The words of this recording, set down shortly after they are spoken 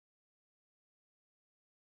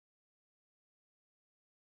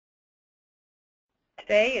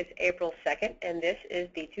Today is April 2nd, and this is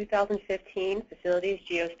the 2015 Facilities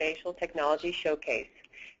Geospatial Technology Showcase.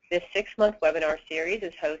 This 6-month webinar series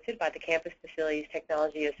is hosted by the Campus Facilities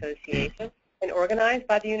Technology Association and organized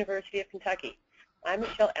by the University of Kentucky. I'm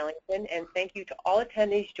Michelle Ellington, and thank you to all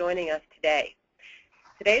attendees joining us today.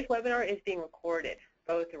 Today's webinar is being recorded.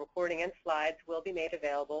 Both the recording and slides will be made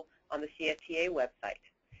available on the CFTA website.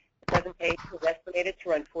 The presentation is estimated to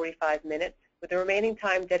run 45 minutes, with the remaining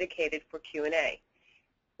time dedicated for Q&A.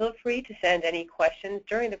 Feel free to send any questions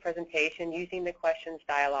during the presentation using the questions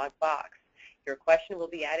dialog box. Your question will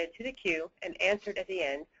be added to the queue and answered at the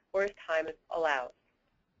end or as time allows.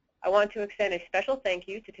 I want to extend a special thank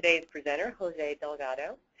you to today's presenter, Jose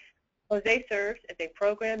Delgado. Jose serves as a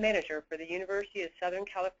program manager for the University of Southern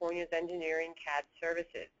California's Engineering CAD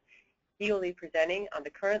Services. He will be presenting on the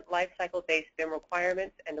current lifecycle-based BIM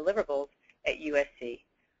requirements and deliverables at USC.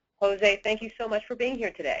 Jose, thank you so much for being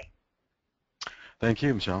here today. Thank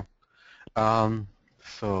you, Michelle.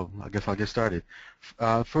 So I guess I'll get started.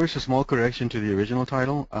 First, a small correction to the original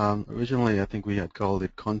title. Originally, I think we had called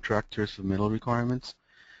it Contractor Submittal Requirements,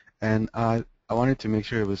 and I wanted to make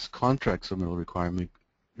sure it was Contract Submittal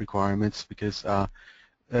Requirements because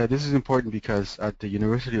this is important because at the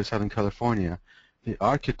University of Southern California, the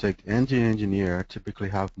architect and the engineer typically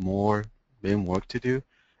have more BIM work to do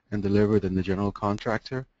and deliver than the general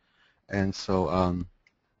contractor, and so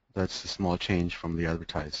that's a small change from the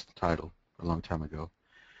advertised title a long time ago.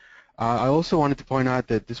 I also wanted to point out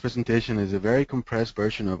that this presentation is a very compressed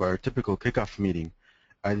version of our typical kickoff meeting.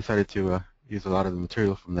 I decided to use a lot of the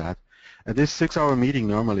material from that. At this 6-hour meeting,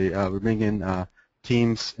 normally we bring in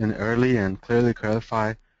teams in early and clearly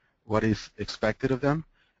clarify what is expected of them,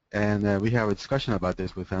 and we have a discussion about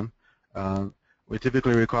this with them. We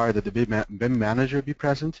typically require that the BIM manager be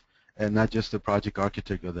present and not just the project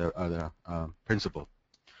architect or the principal,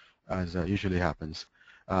 as usually happens.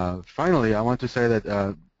 Finally, I want to say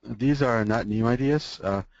that these are not new ideas.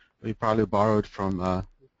 We probably borrowed from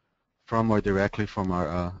or directly from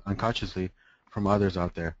our unconsciously from others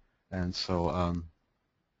out there, and so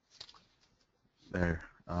there.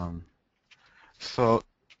 One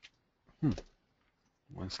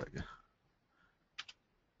second.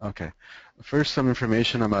 Okay. First, some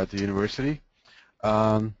information about the university.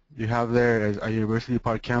 You have there a University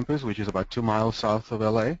Park campus, which is about 2 miles south of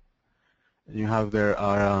LA. You have there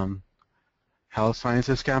our Health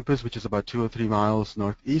Sciences campus, which is about 2 or 3 miles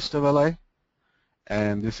northeast of LA.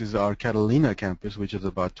 And this is our Catalina campus, which is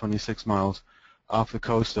about 26 miles off the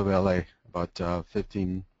coast of LA, about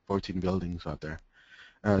 14 buildings out there.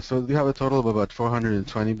 So we have a total of about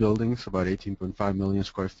 420 buildings, about 18.5 million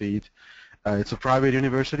square feet. It's a private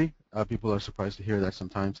university. People are surprised to hear that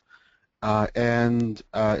sometimes. And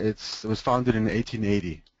it was founded in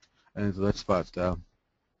 1880, and so that's about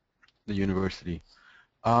the university.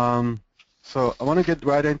 So I want to get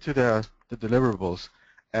right into the deliverables,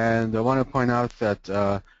 and I want to point out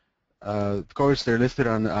that of course they're listed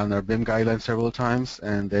on our BIM guidelines several times,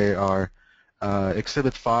 and they are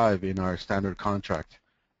Exhibit 5 in our standard contract.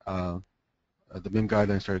 The BIM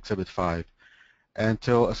guidelines are Exhibit 5, and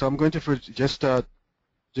so I'm going to just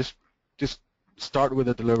start with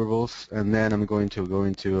the deliverables, and then I'm going to go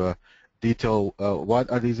into detail what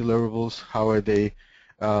are these deliverables, how are they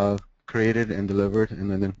created and delivered,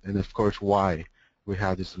 and of course why we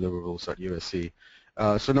have these deliverables at USC.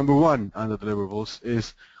 So number one on the deliverables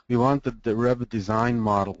is we want the Revit design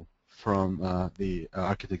model from the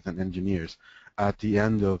architects and engineers at the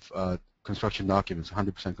end of construction documents,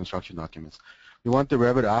 100% construction documents. We want the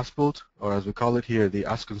Revit as-built, or as we call it here, the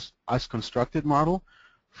as-constructed model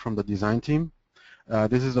from the design team.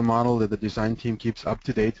 This is a model that the design team keeps up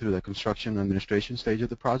to date through the construction administration stage of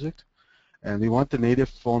the project. And we want the native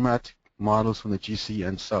format models from the GC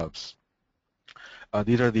and subs.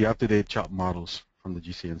 These are the up-to-date chop models from the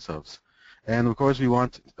GC and subs. And of course we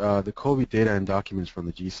want the COVID data and documents from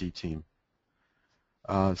the GC team.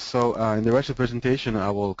 So in the rest of the presentation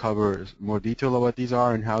I will cover more detail of what these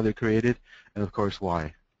are and how they're created, and of course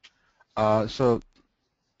why. So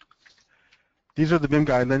these are the BIM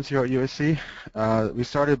guidelines here at USC. We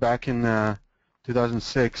started back in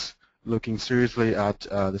 2006 looking seriously at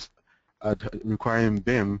requiring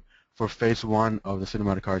BIM for phase 1 of the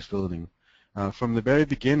Cinematic Arts building. From the very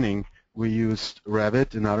beginning we used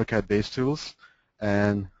Revit and AutoCAD base tools,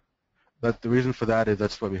 but the reason for that is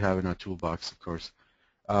that's what we have in our toolbox, of course.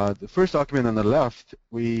 The first document on the left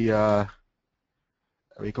we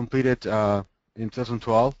completed in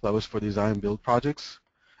 2012. That was for design build projects,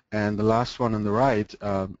 and the last one on the right,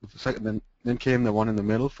 then came the one in the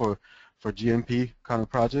middle for GMP kind of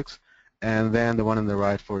projects, and then the one on the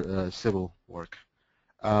right for civil work.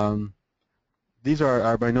 these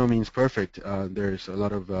are by no means perfect. There's a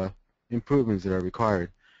lot of improvements that are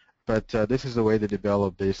required, but this is the way they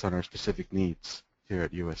develop based on our specific needs here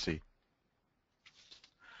at USC.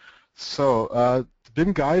 So the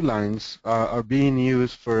BIM guidelines are being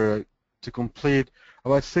used to complete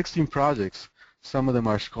about 16 projects. Some of them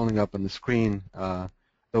are scrolling up on the screen.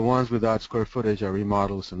 The ones without square footage are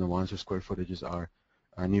remodels, and the ones with square footages are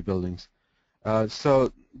new buildings.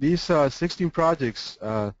 So these 16 projects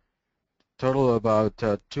total about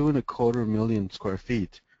 2.25 million square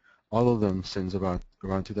feet, all of them since around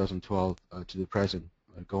 2012 to the present,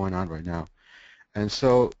 going on right now. And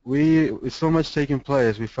so with so much taking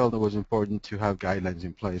place, we felt it was important to have guidelines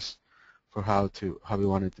in place for how we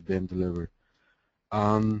wanted the BIM delivered.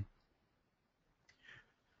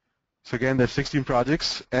 So again, there's 16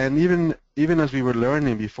 projects, and even as we were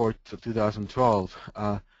learning before 2012,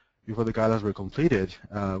 before the guidelines were completed,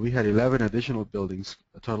 we had 11 additional buildings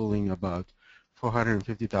totaling about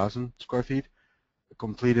 450,000 square feet,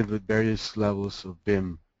 completed with various levels of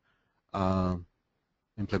BIM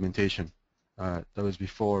implementation. That was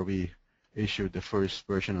before we issued the first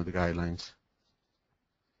version of the guidelines.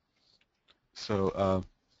 So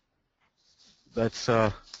that's,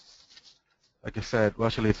 like I said, well,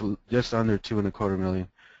 actually it's just under 2.25 million.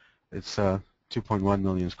 It's 2.1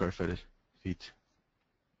 million square feet.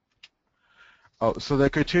 Oh, so the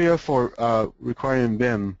criteria for requiring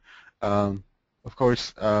BIM, of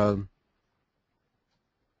course,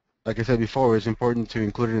 like I said before, it's important to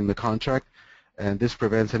include it in the contract, and this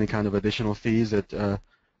prevents any kind of additional fees that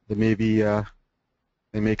they may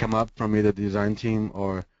come up from either the design team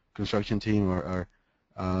or construction team or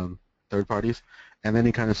third parties, and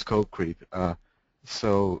any kind of scope creep.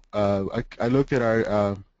 So I looked at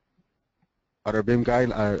our BIM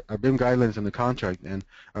guidelines in the contract, and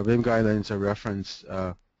our BIM guidelines are referenced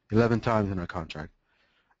 11 times in our contract.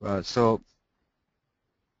 So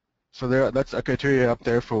that's a criteria up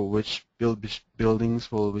there for which buildings,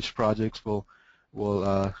 for which projects will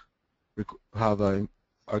have our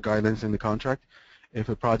guidelines in the contract. If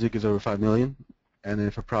a project is over 5 million, and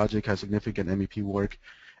if a project has significant MEP work,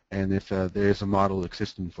 and if there is a model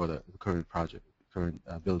existing for the current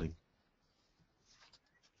building.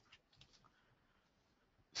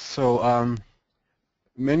 So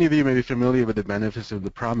many of you may be familiar with the benefits of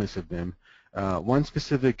the promise of BIM. One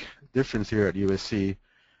specific difference here at USC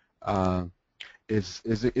is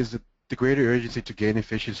the greater urgency to gain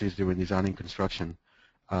efficiencies during designing construction.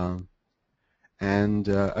 And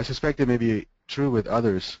I suspect it may be true with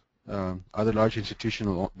other large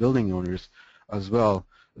institutional building owners as well,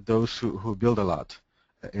 those who build a lot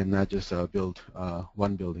and not just build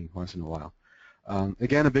one building once in a while.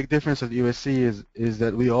 Again, a big difference at USC is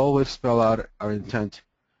that we always spell out our intent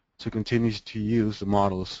to continue to use the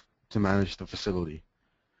models to manage the facility.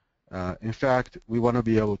 In fact, we want to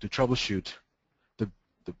be able to troubleshoot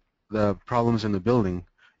the problems in the building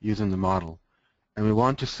using the model. And we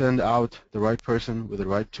want to send out the right person with the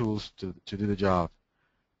right tools to do the job.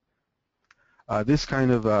 This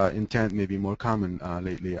kind of intent may be more common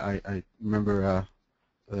lately. I remember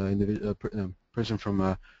a person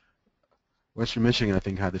from Western Michigan, I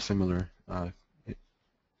think, had a similar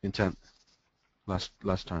intent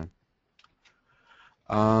last time.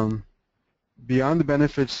 Beyond the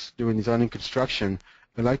benefits during designing construction,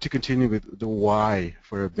 I'd like to continue with the why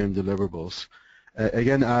for BIM deliverables.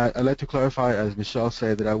 Again, I'd like to clarify, as Michelle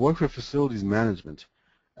said, that I work for facilities management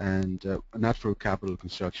and not for capital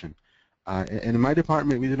construction. And in my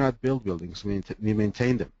department, we do not build buildings, we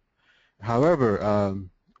maintain them. However,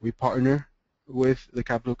 we partner with the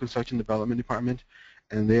capital construction development department,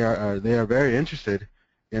 and they are very interested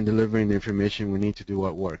in delivering the information we need to do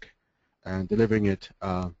our work and delivering it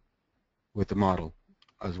with the model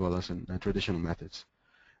as well as in traditional methods.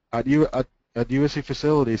 At USC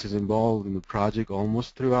Facilities is involved in the project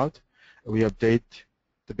almost throughout. We update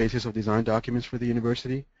the basis of design documents for the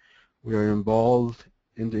university. We are involved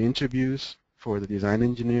in the interviews for the design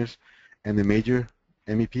engineers and the major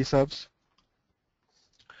MEP subs.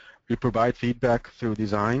 We provide feedback through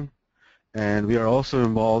design, and we are also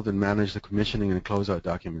involved in manage the commissioning and closeout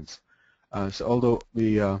documents. So although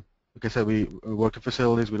we, like I said, we work in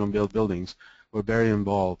facilities, we don't build buildings, we're very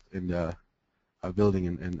involved in the building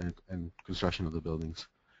and construction of the buildings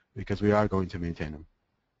because we are going to maintain them.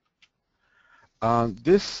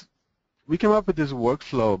 We came up with this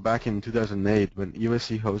workflow back in 2008 when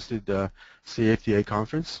USC hosted the CFDA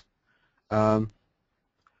conference.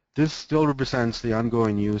 This still represents the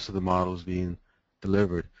ongoing use of the models being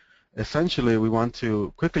delivered. Essentially, we want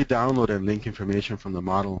to quickly download and link information from the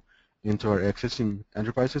model into our existing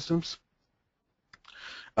enterprise systems.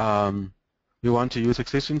 We want to use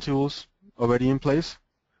existing tools already in place.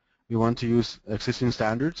 We want to use existing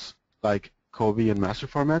standards like COBie and master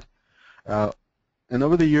format. And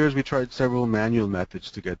over the years, we tried several manual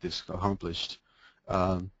methods to get this accomplished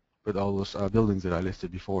with all those buildings that I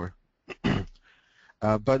listed before.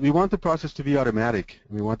 But we want the process to be automatic,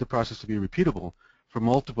 and we want the process to be repeatable for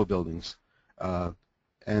multiple buildings.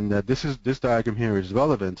 And this diagram here is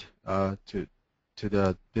relevant to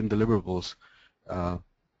the BIM deliverables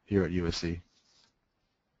here at USC.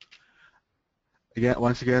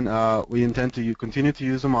 Once again, we intend to continue to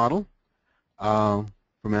use the model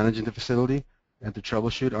for managing the facility and to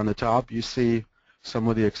troubleshoot. On the top, you see some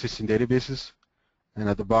of the existing databases, and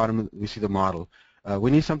at the bottom, we see the model.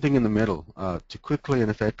 We need something in the middle to quickly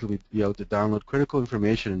and effectively be able to download critical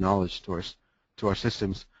information and knowledge to our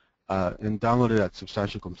systems and download it at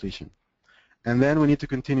substantial completion. And then we need to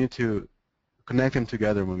continue to connect them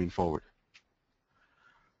together moving forward.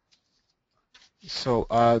 So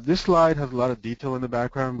this slide has a lot of detail in the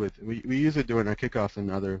background. We use it during our kickoff and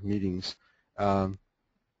other meetings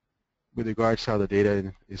with regards to how the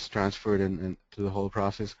data is transferred and to the whole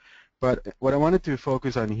process. But what I wanted to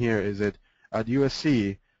focus on here is that at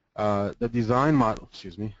USC, the design model,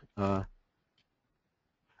 the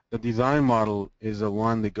design model is the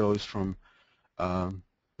one that goes from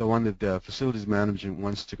the one that the facilities management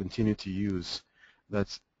wants to continue to use.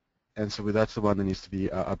 And so that's the one that needs to be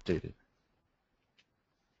updated.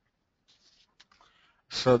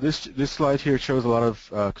 So this slide here shows a lot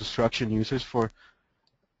of construction users for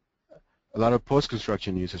a lot of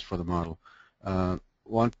post-construction users for the model.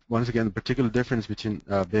 Once again, the particular difference between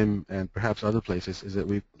BIM and perhaps other places is that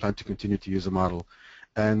we plan to continue to use the model.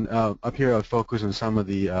 And up here, I'll focus on some of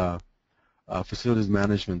the facilities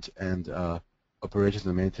management and operations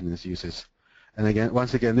and maintenance uses. And again,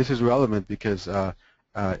 once again, this is relevant because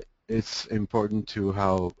it's important to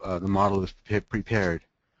how the model is prepared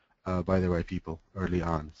by the right people early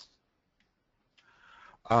on.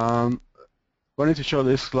 Wanted to show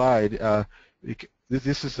this slide.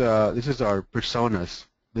 This is our personas.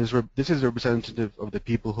 This is representative of the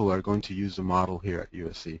people who are going to use the model here at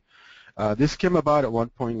USC. This came about at one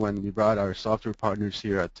point when we brought our software partners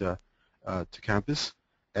here at to campus,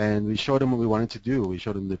 and we showed them what we wanted to do. We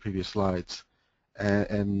showed them the previous slides,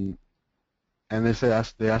 and they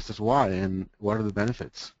asked us why and what are the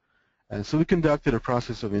benefits. And so we conducted a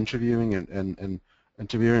process of interviewing and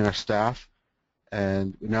interviewing our staff,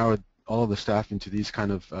 and we narrowed all of the staff into these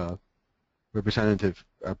kind of representative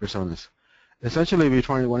personas. Essentially, we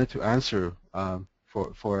wanted to answer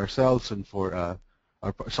for ourselves and for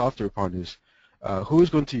our software partners, who is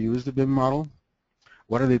going to use the BIM model,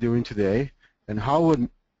 what are they doing today, and how would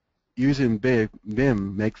using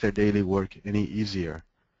BIM make their daily work any easier.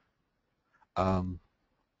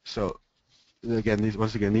 So again,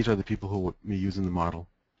 once again, these are the people who would be using the model.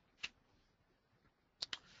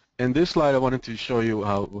 In this slide, I wanted to show you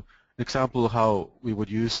an example of how we would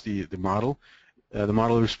use the model. The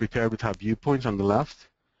model is prepared with our viewpoints on the left.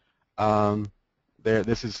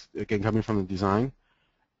 This is again coming from the design.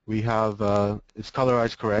 We have it's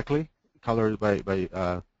colorized correctly, colored by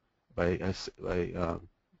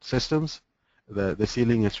systems. The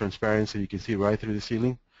ceiling is transparent, so you can see right through the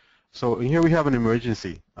ceiling. So here we have an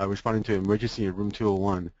emergency, responding to an emergency in room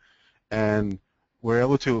 201, and we're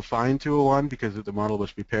able to find 201 because the model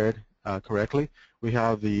was prepared correctly. We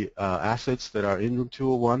have the assets that are in room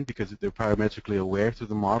 201 because they're parametrically aware through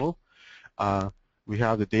the model. We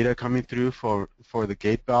have the data coming through for the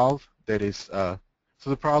gate valve that is, so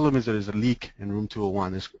the problem is that there's a leak in room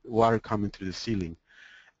 201. There's water coming through the ceiling.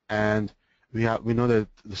 And we know that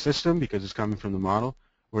the system, because it's coming from the model,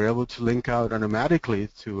 we're able to link out automatically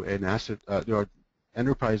to an asset, our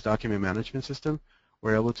enterprise document management system.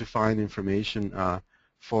 We're able to find information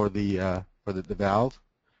for the valve.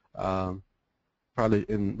 Probably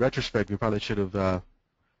in retrospect, we probably should have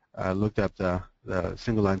looked at the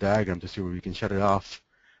single line diagram to see where we can shut it off.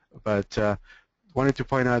 But wanted to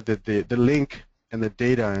point out that the link and the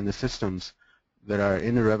data and the systems that are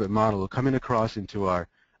in the Revit model are coming across into our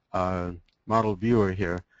model viewer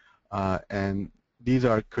here, and these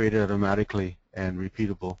are created automatically and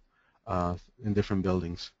repeatable in different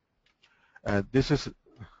buildings. This is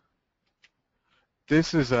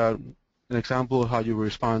an example of how you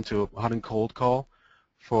respond to a hot and cold call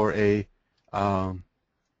for a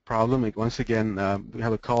problem. Once again, we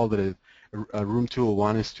have a call that room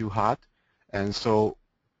 201 is too hot, and so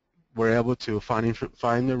we're able to find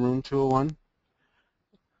the room 201.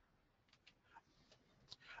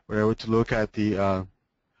 We're able to look at the,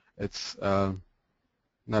 it's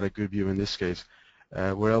not a good view in this case.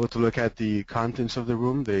 We're able to look at the contents of the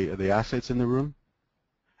room, the assets in the room.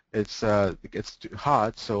 It gets too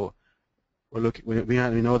hot, so we're looking. We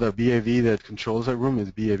know the BAV that controls that room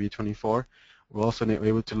is BAV 24. We're also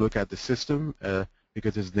able to look at the system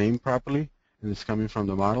because it's named properly and it's coming from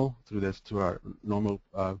the model through our normal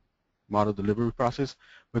model delivery process.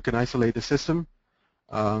 We can isolate the system.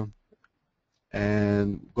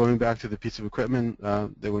 And going back to the piece of equipment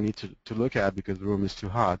that we need to look at because the room is too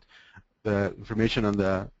hot, the information on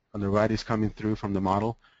the right is coming through from the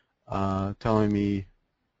model, telling me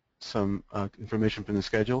some information from the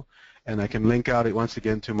schedule, and I can link out it once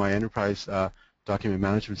again to my enterprise document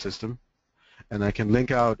management system, and I can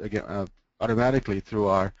link out again automatically through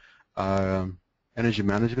our energy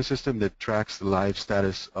management system that tracks the live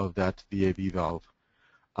status of that VAB valve.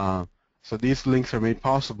 So these links are made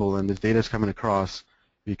possible, and this data is coming across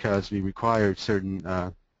because we required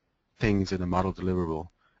certain things in the model deliverable,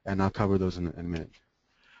 and I'll cover those in a minute.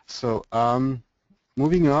 So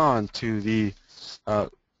moving on to the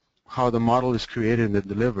how the model is created and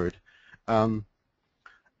delivered. Somebody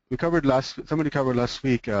covered last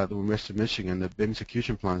week the Western Michigan, the BIM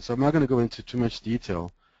execution plan. So I'm not going to go into too much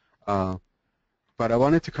detail, but I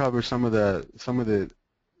wanted to cover some of the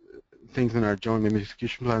things in our joint BIM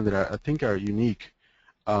execution plan that I think are unique.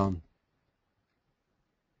 Let's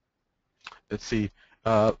see.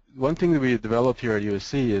 One thing that we developed here at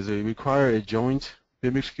USC is we require a joint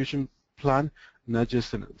BIM execution plan, not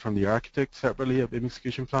just from the architect separately a BIM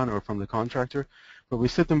execution plan or from the contractor, but we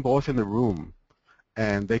sit them both in the room,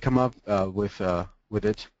 and they come up with the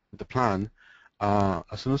plan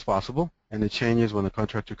as soon as possible, and it changes when the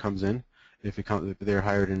contractor comes in if they're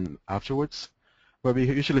hired in afterwards. But we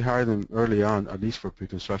usually hire them early on, at least for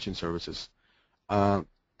pre-construction services.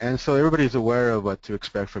 And so everybody is aware of what to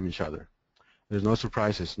expect from each other. There's no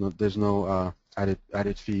surprises. There's no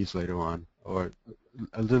added fees later on, or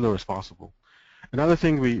as little as possible. Another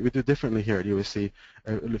thing we do differently here at USC,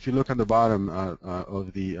 if you look on the bottom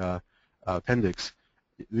of the appendix,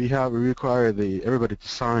 we require everybody to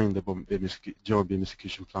sign the joint BIM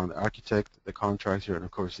execution plan, the architect, the contractor, and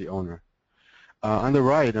of course the owner. On the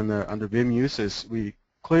right, under BIM uses, we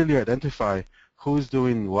clearly identify who's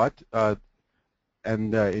doing what,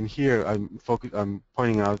 and in here I'm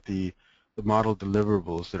pointing out the model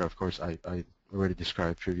deliverables that, of course, I already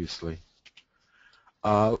described previously.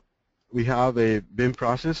 We have a BIM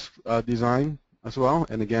process design as well,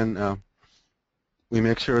 and again, we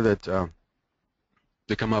make sure that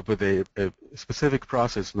they come up with a specific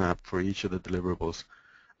process map for each of the deliverables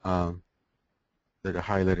that are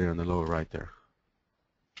highlighted on the lower right there.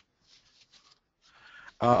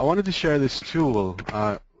 I wanted to share this tool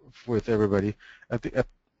with everybody.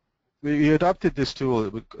 We adopted this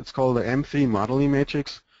tool. It's called the M3 Modeling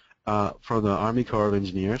Matrix from the Army Corps of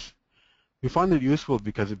Engineers. We found it useful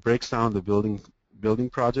because it breaks down the building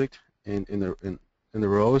project in the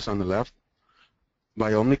rows on the left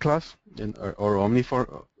by Omni class or Omni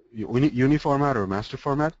Uni format or master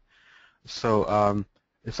format. So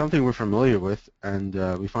it's something we're familiar with, and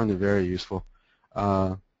we find it very useful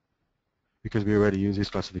because we already use these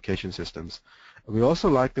classification systems. We also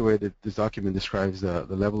like the way that this document describes the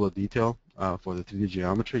level of detail for the 3D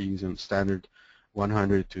geometry using standard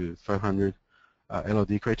 100 to 500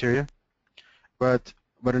 LOD criteria. But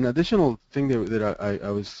an additional thing that I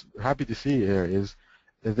was happy to see here is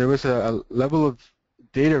that there was a level of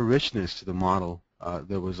data richness to the model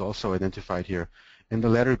that was also identified here in the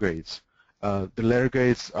letter grades. The letter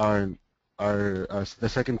grades are the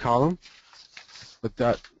second column,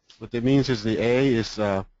 but what that means is the A is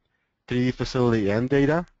 3D facility end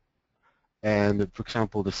data, and for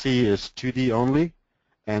example the C is 2D only,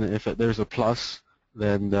 and if there's a plus,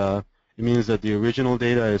 then it means that the original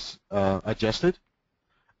data is adjusted,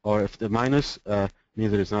 or if the minus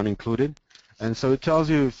means that it's not included. And so it tells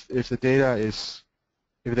you if the data is,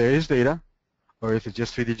 if there is data, or if it's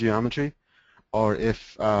just 3D geometry, or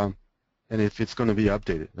if and if it's going to be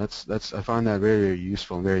updated. I find that very, very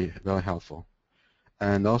useful and very helpful.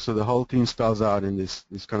 And also the whole team spells out in this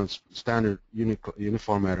kind of standard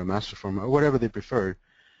uniformat or master format, or whatever they prefer,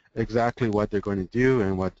 exactly what they're going to do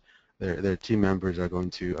and what their team members are going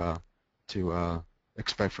to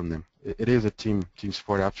expect from them. It is a team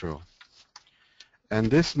sport after all. And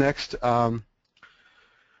this next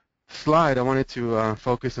slide, I wanted to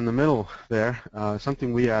focus in the middle there,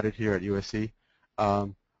 something we added here at USC.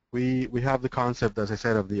 We have the concept, as I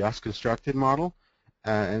said, of the as-constructed model.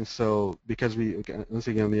 And so because once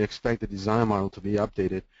again, we expect the design model to be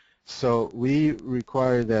updated. So we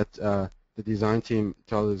require that the design team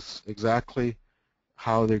tell us exactly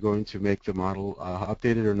how they're going to make the model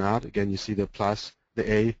updated or not. Again, you see the plus,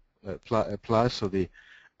 the A plus, or the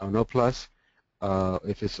no plus,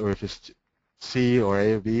 if it's C or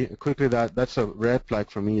A or B. Quickly, that's a red flag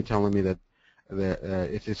for me telling me that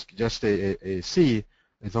if it's just a C,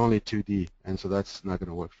 it's only 2D, and so that's not going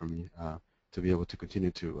to work for me to be able to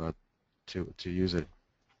continue to use it.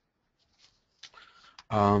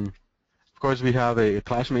 Of course, we have a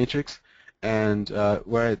clash matrix, and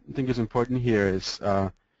what I think is important here is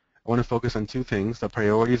I want to focus on two things: the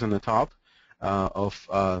priorities on the top of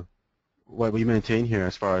what we maintain here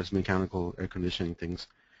as far as mechanical air conditioning things,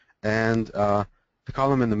 and the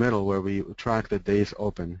column in the middle where we track the days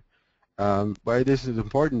open. Why this is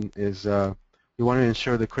important is we want to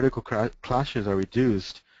ensure the critical clashes are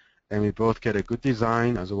reduced, and we both get a good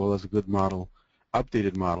design as well as a good model,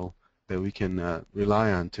 updated model that we can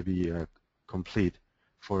rely on to be complete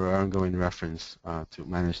for our ongoing reference to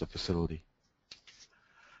manage the facility.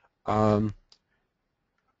 Over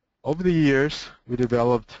the years, we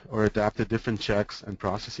developed or adapted different checks and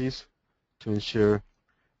processes to ensure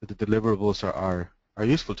that the deliverables are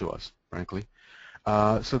useful to us, frankly.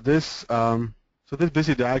 So this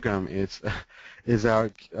busy diagram is our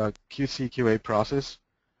QC QA process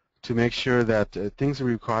to make sure that things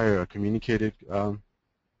we require are communicated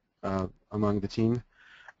among the team.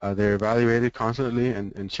 They're evaluated constantly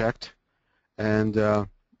and checked, and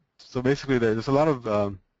so basically there's a lot of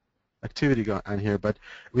activity on here, but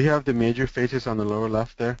we have the major phases on the lower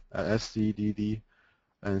left there, SC, DD,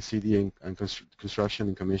 and CD, and construction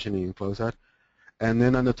and commissioning and closeout. And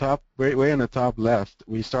then on the top, way on the top left,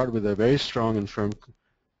 we start with a very strong and firm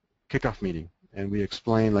kickoff meeting, and we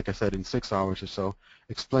explain, like I said, in 6 hours or so,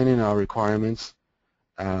 explaining our requirements,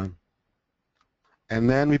 and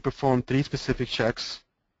then we perform 3 specific checks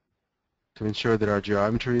to ensure that our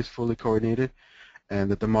geometry is fully coordinated and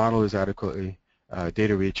that the model is adequately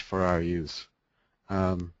data rich for our use.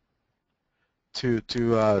 To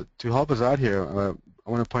help us out here, I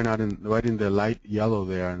want to point out right in the light yellow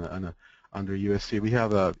there under USC, we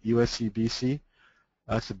have a USC BC.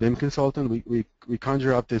 That's a BIM consultant. We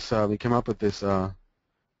conjure up this. We came up with this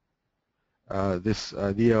this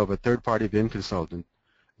idea of a third-party BIM consultant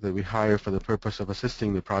that we hire for the purpose of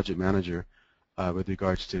assisting the project manager with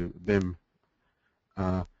regards to BIM.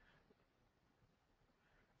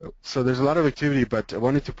 So there's a lot of activity, but I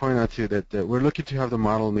wanted to point out to you that we're looking to have the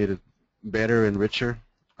model made better and richer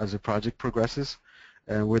as the project progresses,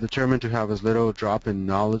 and we're determined to have as little drop in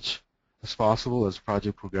knowledge as possible as the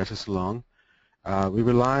project progresses along. We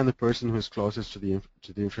rely on the person who is closest to the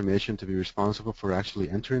information to be responsible for actually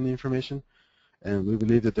entering the information, and we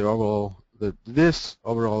believe that this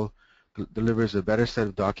overall delivers a better set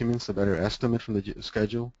of documents, a better estimate from the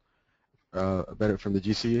schedule, better from the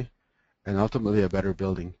GC, and ultimately a better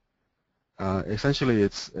building. Essentially,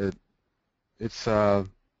 it's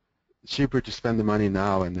cheaper to spend the money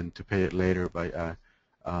now and then to pay it later by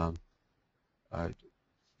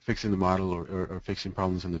fixing the model or fixing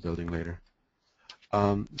problems in the building later.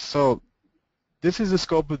 So this is the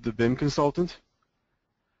scope of the BIM consultant.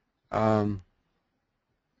 Scrolling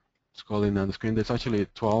on the screen, there's actually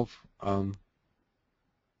 12.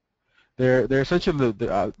 They're essentially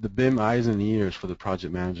the BIM eyes and ears for the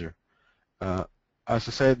project manager. As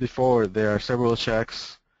I said before, there are several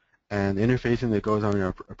checks and interfacing that goes on in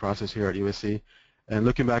our process here at USC. And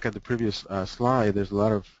looking back at the previous slide, there's a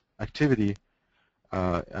lot of activity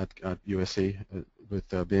at USC with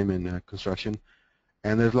BIM and construction,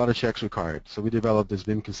 and there's a lot of checks required. So we developed this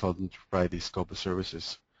BIM consultant to provide these scope of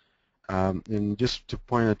services. And just to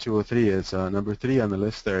point out 203 is number 3 on the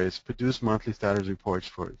list there is produce monthly status reports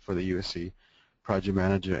for the USC project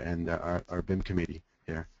manager and our BIM committee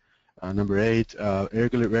here. Number 8,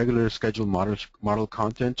 regular scheduled model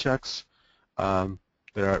content checks that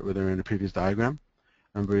are in the previous diagram.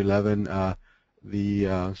 Number 11,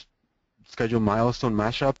 the scheduled milestone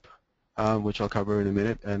mashup, which I'll cover in a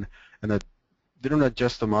minute, and that they don't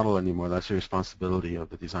adjust the model anymore. That's the responsibility of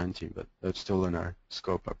the design team, but that's still in our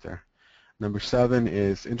scope up there. Number 7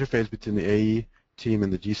 is interface between the AE team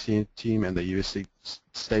and the GC team and the USC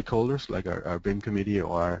stakeholders, like our BIM committee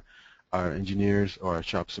or our engineers or our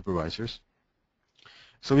shop supervisors.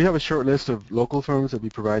 So we have a short list of local firms that can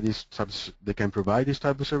provide these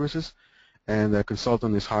type of services, and the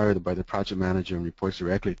consultant is hired by the project manager and reports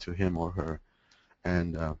directly to him or her,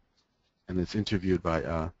 and it's interviewed by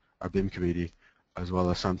our BIM committee, as well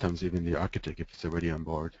as sometimes even the architect if it's already on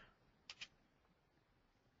board.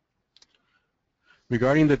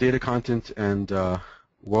 Regarding the data content and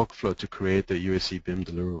workflow to create the USC BIM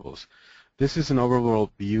deliverables, this is an overall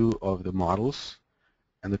view of the models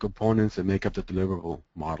and the components that make up the deliverable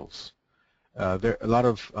models. There are a lot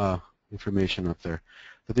of information up there.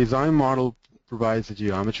 The design model provides the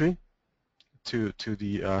geometry to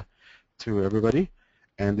everybody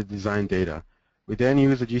and the design data. We then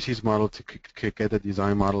use the GC's model to get the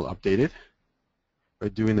design model updated by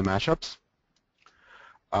doing the mashups.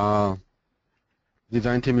 The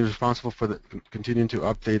design team is responsible for continuing to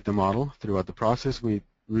update the model throughout the process. We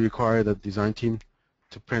require the design team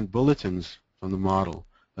to print bulletins from the model.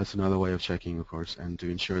 That's another way of checking, of course, and to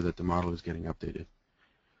ensure that the model is getting updated.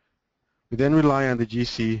 We then rely on the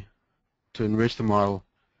GC to enrich the model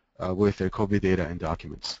with their COBie data and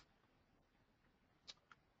documents.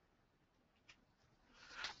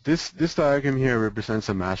 This diagram here represents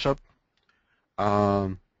a mashup.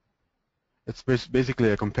 It's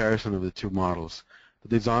basically a comparison of the two models. The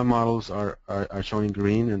design models are shown in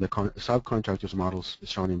green, and the subcontractors models is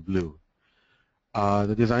shown in blue.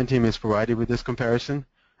 The design team is provided with this comparison,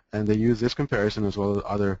 and they use this comparison as well as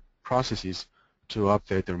other processes to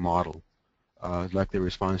update their model, like the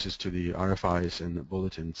responses to the RFIs and the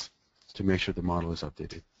bulletins, to make sure the model is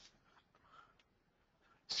updated.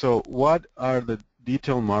 So what are the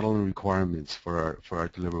detailed modeling requirements for our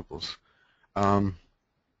deliverables?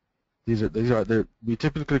 We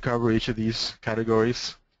typically cover each of these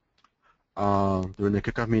categories during the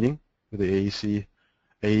kickoff meeting with the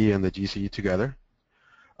AE and the GC together.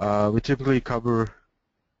 We typically cover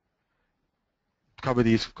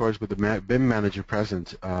these, of course, with the BIM manager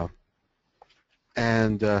present,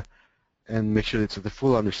 and make sure it's the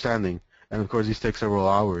full understanding. And of course, these take several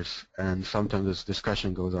hours, and sometimes this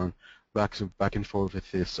discussion goes on back and forth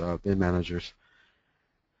with these BIM managers.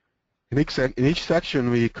 In each section,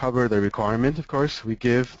 we cover the requirement, of course. We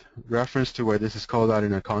give reference to where this is called out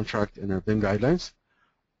in our contract and our BIM guidelines.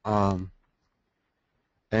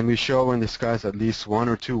 And we show and discuss at least one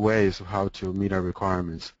or two ways of how to meet our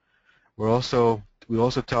requirements. We also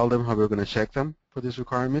tell them how we're going to check them for this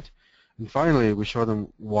requirement. And finally, we show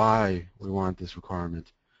them why we want this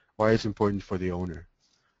requirement, why it's important for the owner.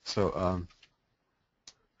 So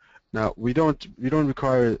now we don't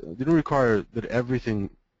require that everything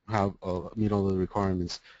meet all the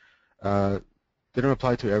requirements. They don't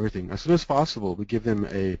apply to everything. As soon as possible, we give them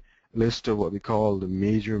a list of what we call the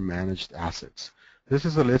major managed assets. This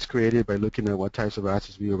is a list created by looking at what types of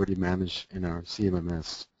assets we already manage in our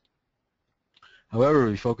CMMS. However,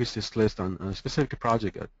 we focus this list on a specific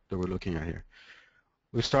project that we're looking at here.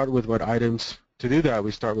 We start with what items, to do that,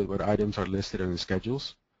 we start with what items are listed on the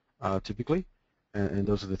schedules, typically, and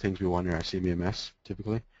those are the things we want in our CMMS,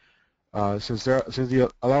 typically. Since a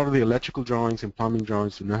lot of the electrical drawings and plumbing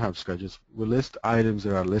drawings do not have schedules, we list items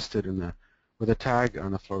that are listed with a tag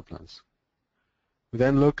on the floor plans. We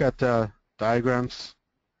then look at diagrams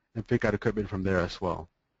and pick out equipment from there as well.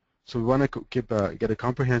 So we want to get a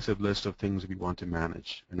comprehensive list of things we want to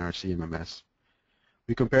manage in our CMMS.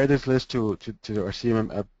 We compare this list to our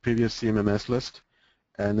previous CMMS list,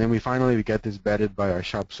 and then we get this vetted by our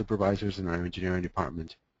shop supervisors in our engineering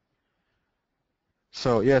department.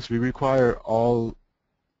 So yes, we require all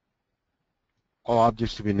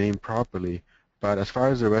objects to be named properly, but as far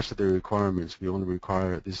as the rest of the requirements, we only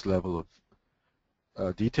require this level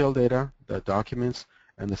of detailed data, the documents,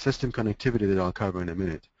 and the system connectivity that I'll cover in a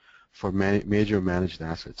minute for major managed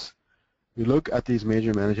assets. We look at these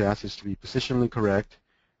major managed assets to be positionally correct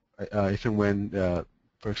if and when,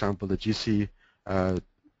 for example, the GC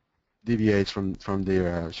deviates from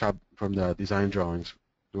the design drawings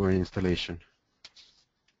during installation.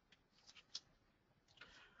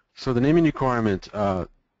 So the naming requirement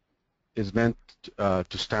is meant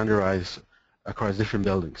to standardize across different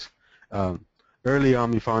buildings. Early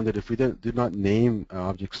on, we found that if we did not name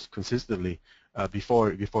objects consistently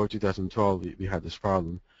before 2012, we had this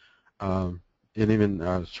problem, and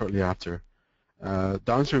even shortly after.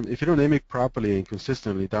 Downstream, if you don't name it properly and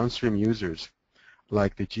consistently, downstream users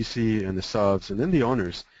like the GC and the subs and then the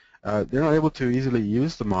owners, they're not able to easily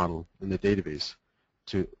use the model in the database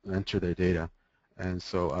to enter their data. And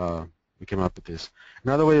so we came up with this.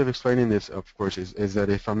 Another way of explaining this, of course, is that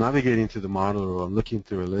if I'm navigating to the model or I'm looking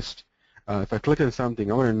through a list, if I click on something,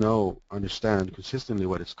 I want to understand consistently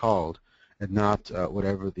what it's called, and not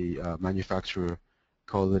whatever the manufacturer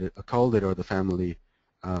called it, or the family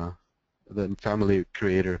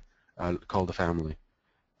creator called the family.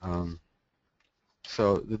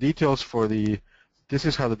 So the details for this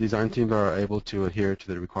is how the design teams are able to adhere to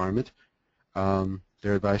the requirement.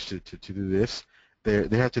 They're advised to do this. They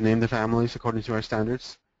have to name the families according to our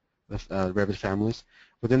standards, the Revit families.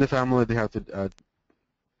 Within the family, they have to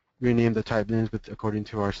rename the type names according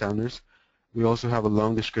to our standards. We also have a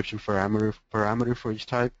long description parameter for each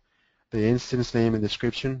type. The instance name and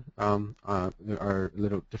description are a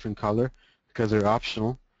little different color because they're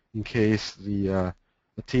optional in case the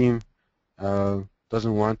team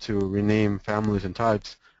doesn't want to rename families and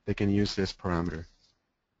types. They can use this parameter.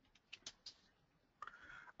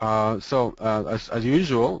 So as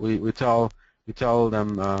usual, we tell we tell them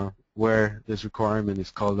where this requirement is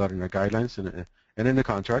called out in our guidelines and in the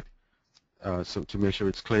contract, so to make sure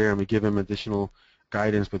it's clear, and we give them additional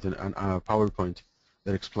guidance with a PowerPoint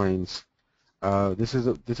that explains. This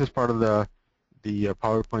is part of the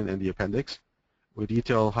PowerPoint and the appendix. We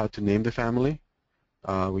detail how to name the family.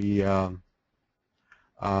 We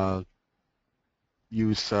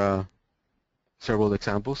use several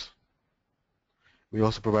examples. We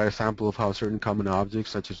also provide a sample of how certain common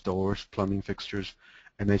objects such as doors, plumbing fixtures,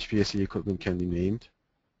 and HVAC equipment can be named.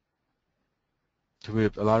 So we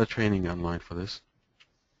have a lot of training online for this.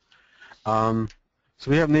 So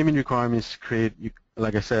we have naming requirements to create,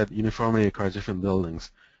 like I said, uniformity across different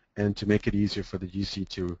buildings and to make it easier for the GC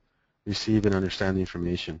to receive and understand the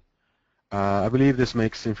information. I believe this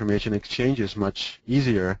makes information exchanges much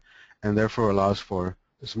easier and therefore allows for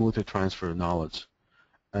a smoother transfer of knowledge.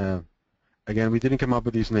 Again, we didn't come up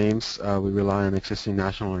with these names. We rely on existing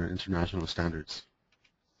national and international standards.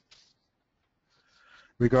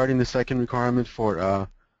 Regarding the second requirement for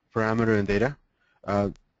parameter and data,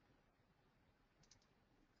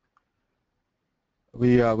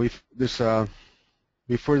 we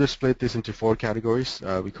further split this into 4 categories.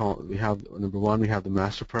 We have number 1, we have the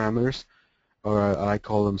master parameters, or I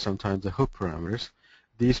call them sometimes the hook parameters.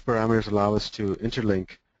 These parameters allow us to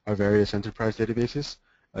interlink our various enterprise databases.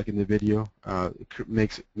 Like in the video, it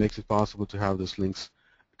makes it possible to have those links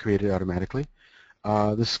created automatically.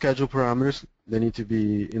 The schedule parameters, they need to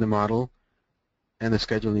be in the model, and the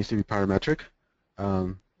schedule needs to be parametric,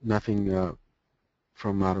 nothing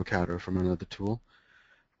from AutoCAD or from another tool.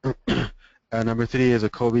 Number 3 is a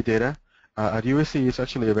COBE data. At USC, it's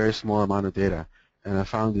actually a very small amount of data, and I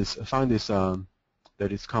found this that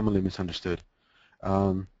it's commonly misunderstood.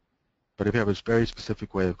 But if you have a very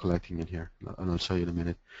specific way of collecting it here, and I'll show you in a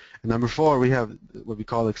minute. And number 4, we have what we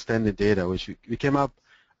call extended data, which we came up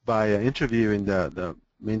by interviewing the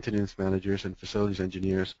maintenance managers and facilities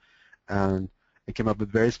engineers, and it came up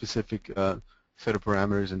with very specific set of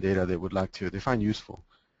parameters and data they find useful.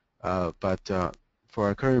 But for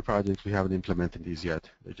our current projects, we haven't implemented these yet.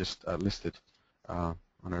 They're just listed on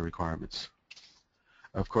our requirements.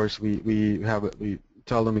 Of course, we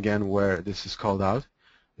tell them again where this is called out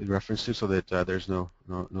in reference to, so that there's no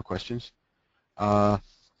questions.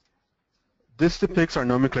 This depicts our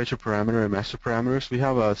nomenclature parameter and master parameters. We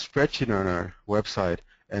have a spreadsheet on our website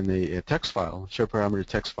and a text file, share parameter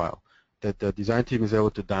text file, that the design team is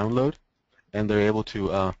able to download, and they're able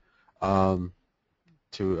to load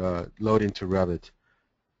into Revit.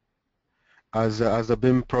 As the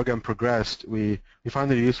BIM program progressed, we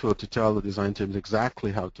found it useful to tell the design teams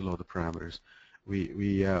exactly how to load the parameters.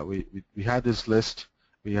 We had this list.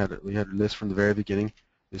 We had a list from the very beginning,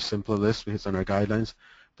 this simple list based on our guidelines,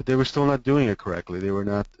 but they were still not doing it correctly.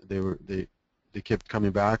 They kept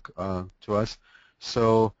coming back to us.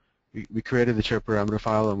 So we created the share parameter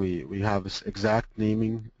file, and we have this exact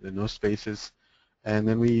naming, no spaces, and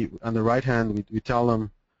then on the right hand we tell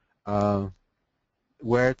them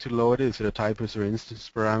where to load it. Is it a type, is there an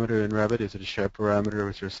instance parameter in Revit? Is it a share parameter?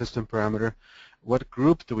 Is there a system parameter? What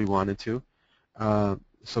group do we want it to?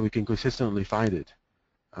 So we can consistently find it.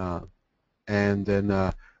 And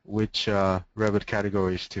then which Revit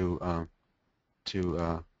categories to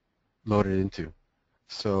load it into.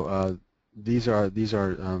 So these are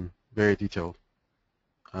very detailed.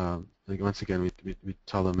 Once again, we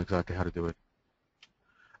tell them exactly how to do it.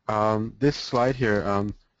 This slide here,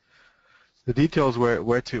 the details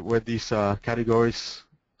where these categories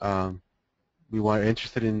we are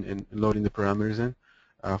interested in loading the parameters in.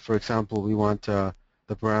 For example, we want the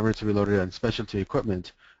parameter to be loaded on specialty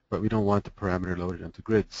equipment, but we don't want the parameter loaded onto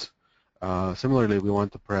grids. Similarly, we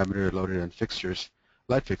want the parameter loaded on fixtures,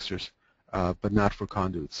 light fixtures, but not for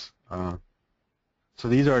conduits. So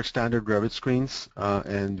these are standard Revit screens,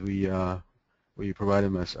 and we provide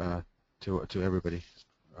them as to everybody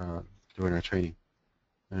during our training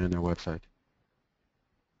and our website.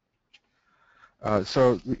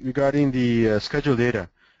 So regarding the schedule data,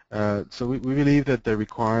 so we believe that the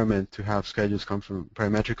requirement to have schedules come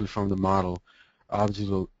parametrically from the model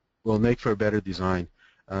obviously will make for a better design.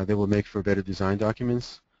 They will make for better design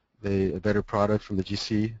documents, a better product from the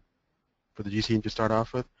GC, for the GC to start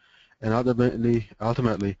off with, and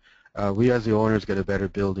ultimately we as the owners get a better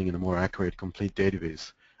building and a more accurate, complete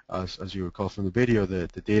database. As you recall from the video, the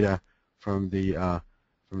data from the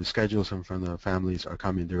schedules and from the families are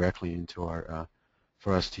coming directly into our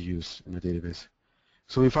for us to use in the database.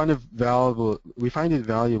 So we find it valuable. We find it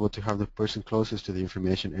valuable to have the person closest to the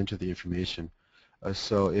information enter the information.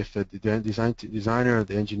 So if the designer or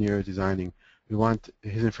the engineer designing, we want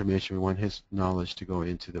his information, we want his knowledge to go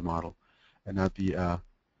into the model, and not be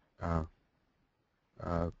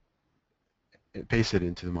paste it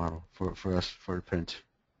into the model for us for print.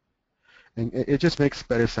 And it just makes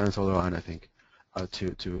better sense all around, I think,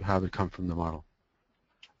 to have it come from the model.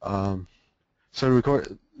 So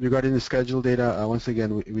regarding the schedule data, once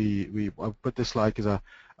again, we put this slide because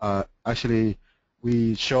actually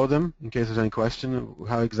we show them, in case there's any question,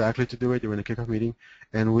 how exactly to do it during the kickoff meeting,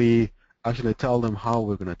 and we actually tell them how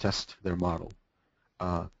we're going to test their model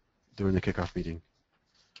during the kickoff meeting.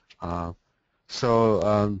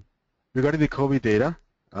 Regarding the COVID data,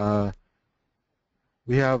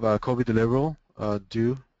 we have a COVID deliverable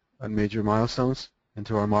due on major milestones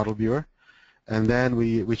into our model viewer, and then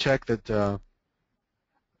we check that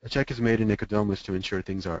a check is made in Nicodemus to ensure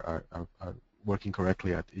things are working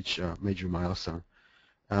correctly at each major milestone.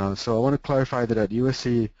 So I want to clarify that at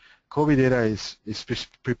USC, COVID data is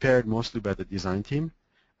prepared mostly by the design team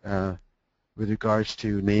with regards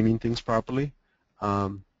to naming things properly,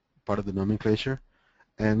 part of the nomenclature.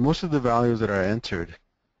 And most of the values that are entered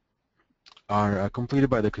are completed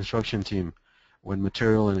by the construction team when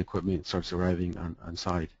material and equipment starts arriving on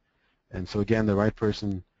site. And so again, the right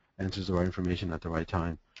person enters the right information at the right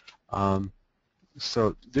time.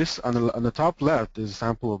 So this on the top left is a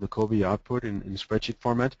sample of the COVID output in spreadsheet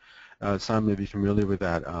format. Some may be familiar with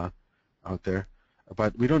that out there,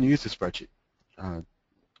 but we don't use the spreadsheet.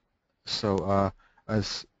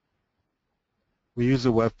 As we use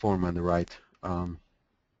the web form on the right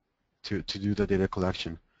to do the data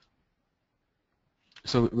collection.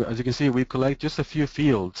 So as you can see, we collect just a few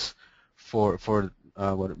fields for what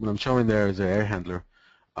I'm showing there is the air handler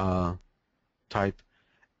type,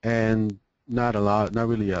 and not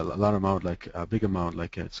really a lot amount, like a big amount,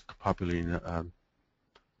 like it's popular in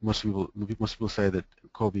most people say that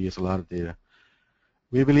COVID is a lot of data.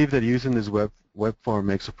 We believe that using this web form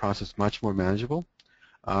makes the process much more manageable,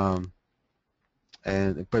 and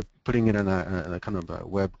by putting it in a kind of a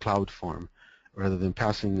web cloud form rather than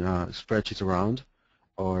passing spreadsheets around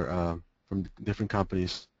or from different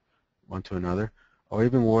companies one to another, or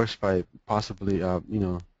even worse, by possibly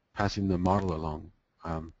passing the model along.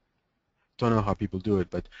 Don't know how people do it,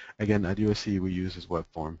 but again, at USC we use this web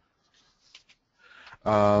form.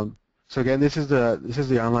 So again, this is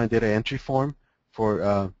the online data entry form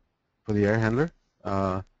for the air handler.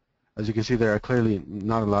 As you can see, there are clearly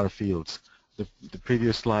not a lot of fields. The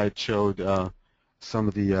previous slide showed some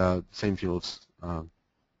of the same fields. So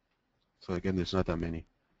again, there's not that many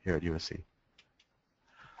here at USC.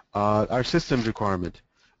 Our systems requirement.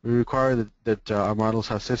 We require that our models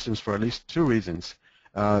have systems for at least 2 reasons.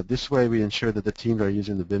 This way we ensure that the teams are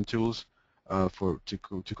using the BIM tools to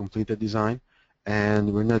complete the design,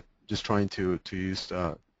 and we're not just trying to get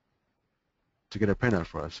a printout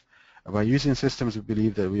for us. By using systems, we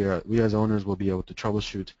believe that we as owners will be able to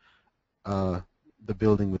troubleshoot the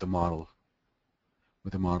building with the models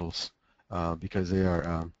because they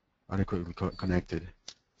are unequivocally connected.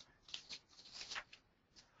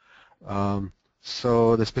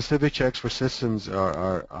 So the specific checks for systems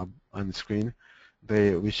are on the screen.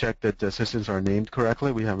 We check that the systems are named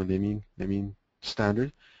correctly. We have a naming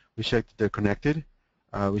standard. We check that they're connected.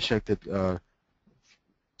 We check that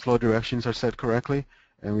flow directions are set correctly,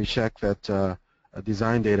 and we check that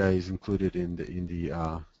design data is included in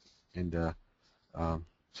the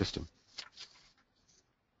system.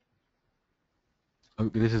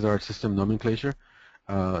 This is our system nomenclature.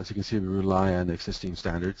 As you can see, we rely on existing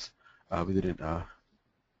standards. We didn't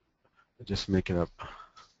just make it up.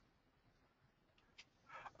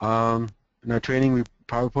 In our training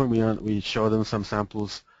PowerPoint, we show them some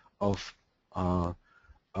samples of how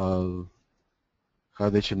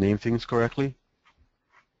they should name things correctly.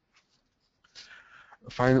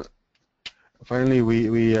 Finally,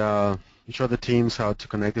 we show the teams how to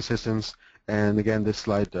connect the systems, and again, this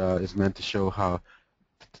slide is meant to show how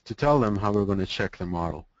to tell them how we're going to check the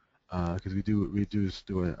model, because we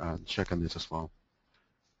do a check on this as well.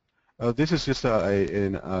 This is just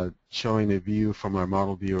showing a view from our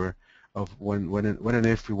model viewer of when and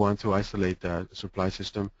if we want to isolate the supply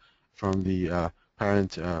system from the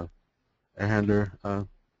parent air handler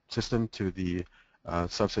system to the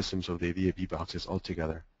subsystems of the VAV boxes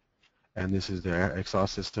altogether. And this is the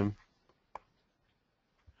exhaust system,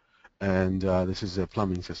 and this is the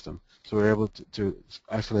plumbing system. So we're able to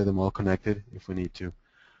isolate them all connected if we need to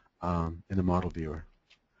in the model viewer.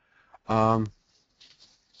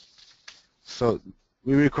 So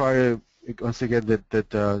we require, once again,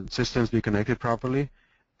 that systems be connected properly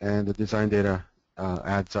and the design data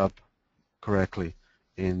adds up correctly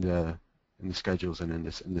in the schedules and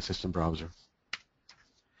in the system browser.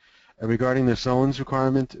 And regarding the zones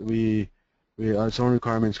requirement, our zone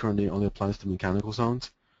requirements currently only applies to mechanical zones.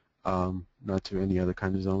 not to any other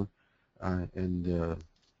kind of zone. And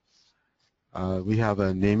we have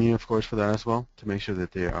a naming, of course, for that as well, to make sure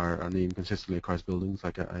that they are named consistently across buildings,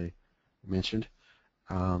 like I mentioned.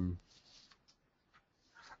 Um,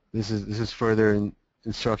 this is further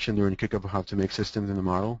instruction during kickoff of how to make systems in the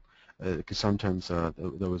model, because sometimes that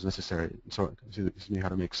was necessary. So, excuse me, how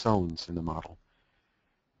to make zones in the model.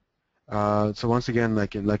 So once again,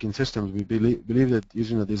 like in systems, we believe that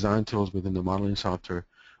using the design tools within the modeling software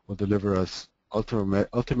will deliver us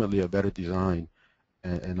ultimately a better design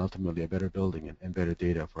and ultimately a better building and better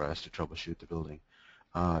data for us to troubleshoot the building.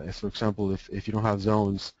 As for example, if you don't have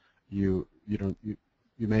zones, you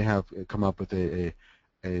may have come up with a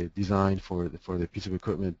design for the piece of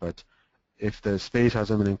equipment, but if the space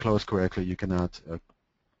hasn't been enclosed correctly, you cannot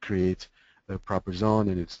create the proper zone,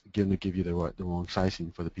 and it's going to give you the wrong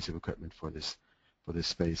sizing for the piece of equipment for this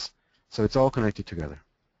space. So it's all connected together.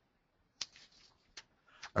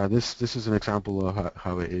 This is an example of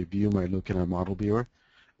how a view might look in a model viewer.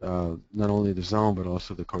 Not only the zone, but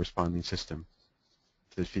also the corresponding system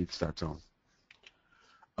that feeds that zone.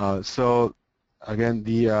 So again,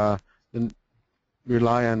 we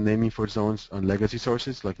rely on naming for zones on legacy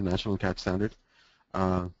sources like the National CAD standard,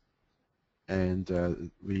 and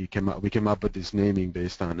we came up with this naming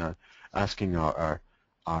based on asking our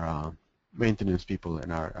maintenance people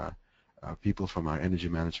and our people from our energy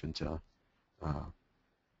management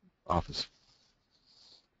office.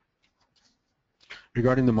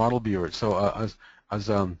 Regarding the model viewer, so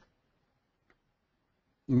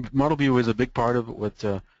model viewer is a big part of what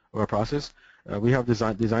our process. We have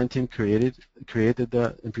design team created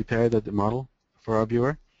and prepared the model for our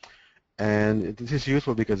viewer, and this is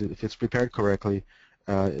useful because if it's prepared correctly,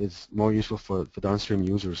 it's more useful for downstream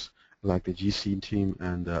users like the GC team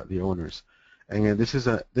and the owners. And again, this is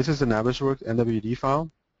a Navisworks NWD file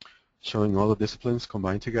showing all the disciplines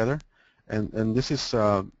combined together, and this is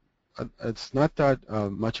it's not that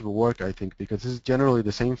much of a work, I think, because this is generally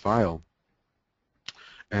the same file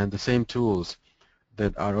and the same tools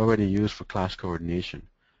that are already used for class coordination.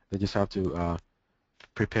 They just have to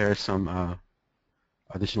prepare some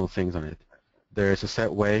additional things on it. There is a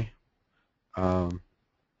set way to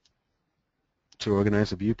organize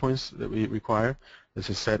the viewpoints that we require. There's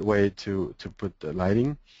a set way to put the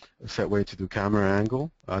lighting, a set way to do camera angle,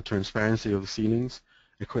 transparency of the ceilings,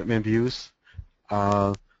 equipment views,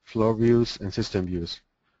 floor views, and system views.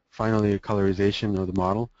 Finally, colorization of the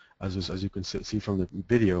model, as you can see from the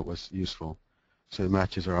video, was useful, so it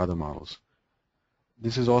matches our other models.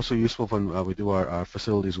 This is also useful when we do our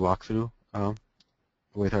facilities walkthrough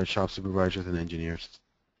with our shop supervisors and engineers.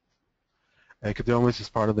 Ecodomus is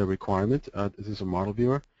part of the requirement. This is a model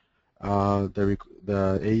viewer.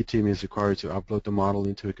 The AE team is required to upload the model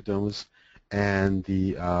into Ecodomus, and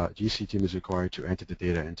the GC team is required to enter the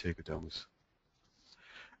data into Ecodomus.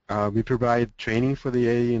 We provide training for the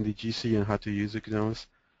AE and the GC on how to use Ecodomus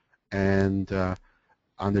and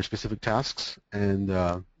on their specific tasks, and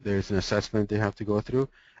there's an assessment they have to go through,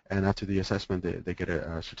 and after the assessment they get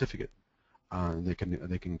a certificate. They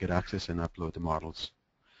can get access and upload the models.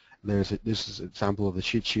 This is an example of the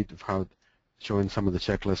cheat sheet of how, showing some of the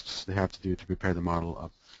checklists they have to do to prepare the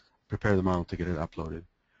model to get it uploaded.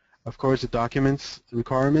 Of course, the documents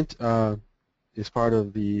requirement is part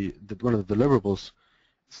of one of the deliverables,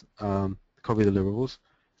 COVID deliverables.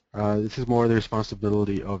 This is more the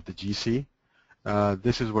responsibility of the GC.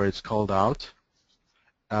 This is where it's called out.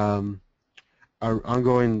 Our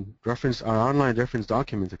online reference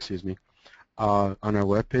documents, on our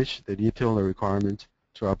webpage, they detail the requirement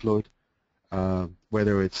to upload,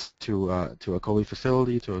 whether it's to a COVID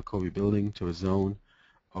facility, to a COVID building, to a zone,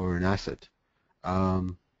 or an asset.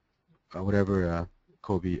 Whatever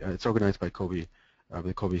COVID, it's organized by COVID,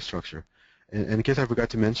 the COVID structure. And in case I forgot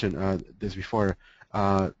to mention this before,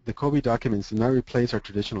 the COVID documents do not replace our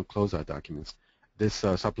traditional closeout documents. This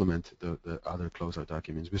supplement the other closeout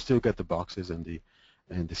documents. We still get the boxes and the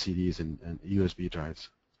CDs and USB drives.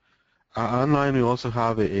 Online, we also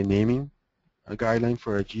have a naming guideline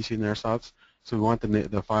for our GC and AirSots. So we want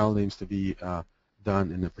the file names to be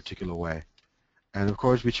done in a particular way. And of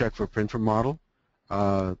course, we check for print from model.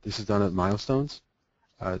 This is done at milestones.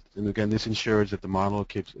 And again, this ensures that the model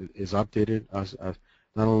is updated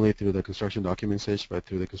not only through the construction document stage, but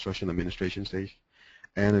through the construction administration stage.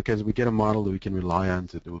 And because we get a model that we can rely on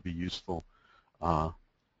that will be useful for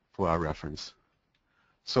our reference.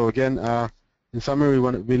 So again, in summary,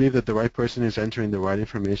 we believe that the right person is entering the right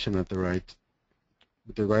information with the right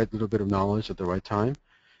little bit of knowledge at the right time,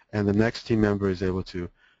 and the next team member is able to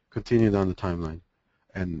continue down the timeline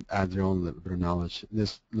and add their own little bit of knowledge.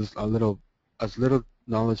 There's as little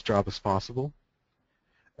knowledge drop as possible,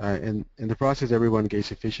 In the process, everyone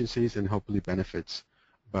gains efficiencies and hopefully benefits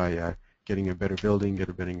by getting a better building,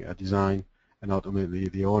 getting a design, and ultimately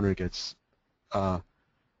the owner gets a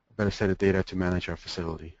better set of data to manage our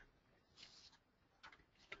facility.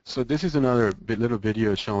 So this is another little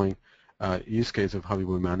video showing use case of how we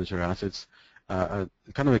will manage our assets.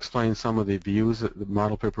 Kind of explain some of the views, the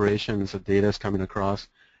model preparations, the data is coming across.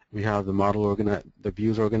 We have the model the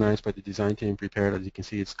views organized by the design team prepared. As you can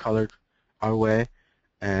see, it's colored our way,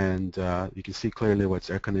 and you can see clearly what's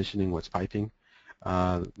air conditioning, what's piping,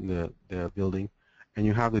 the building. And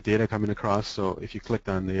you have the data coming across, so if you clicked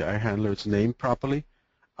on the air handler, it's named properly.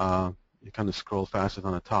 You kind of scroll faster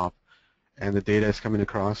on the top, and the data is coming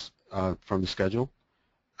across from the schedule.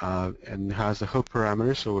 And has the hook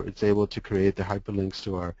parameters, so it's able to create the hyperlinks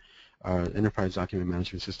to our enterprise document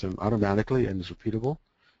management system automatically and is repeatable.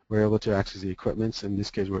 We're able to access the equipments. In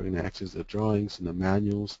this case, we're going to access the drawings and the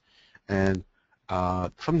manuals and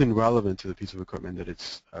something relevant to the piece of equipment that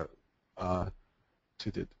it's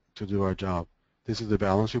to do our job. This is the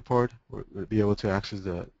balance report. We'll be able to access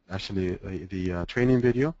the training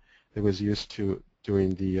video that was used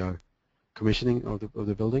during the commissioning of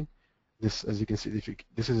the building. This, as you can see,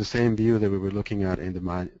 this is the same view that we were looking at in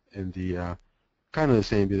the kind of the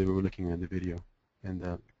same view that we were looking at in the video in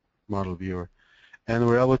the model viewer, and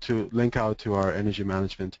we're able to link out to our energy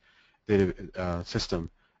management data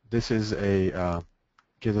system. This is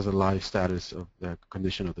gives us a live status of the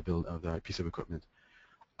condition of the piece of equipment,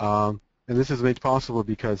 and this is made possible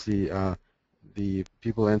because the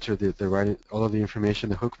people enter the right all of the information,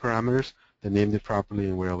 the hook parameters, they named it properly,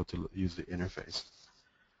 and we're able to use the interface.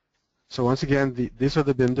 So once again, these are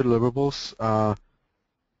the BIM deliverables.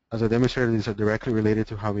 As I demonstrated, these are directly related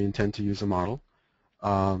to how we intend to use the model.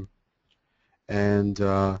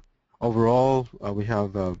 Overall, we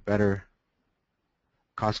have better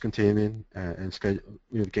cost containment and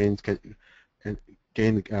we have gained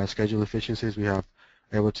schedule efficiencies. We have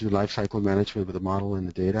able to do life cycle management with the model and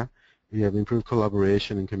the data. We have improved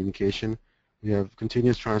collaboration and communication. We have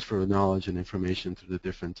continuous transfer of knowledge and information through the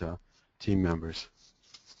different team members.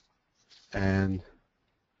 And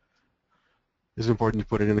it's important to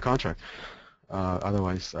put it in the contract.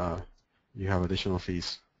 Otherwise, you have additional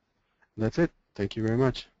fees. And that's it. Thank you very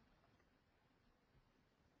much.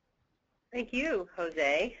 Thank you,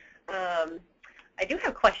 Jose. I do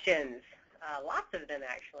have questions, lots of them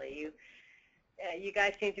actually. You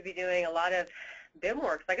guys seem to be doing a lot of BIM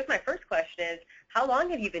work. So I guess my first question is, how long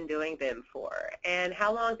have you been doing BIM for? And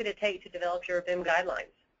how long did it take to develop your BIM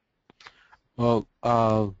guidelines? Well,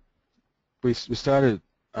 we started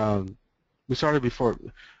before.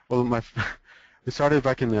 Well, we started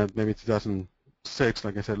back in maybe 2006.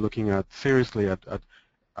 Like I said, looking seriously at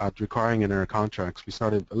requiring it in our contracts. We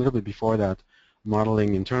started a little bit before that,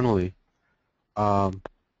 modeling internally. The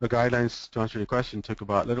guidelines, to answer your question, took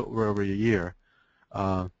about a little over a year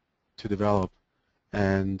to develop,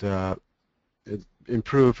 and it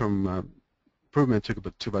improvement took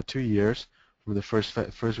about 2 years from the first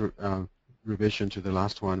revision to the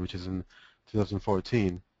last one, which is in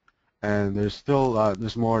 2014. And there's still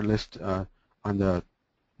there's more list on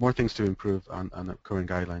more things to improve on the current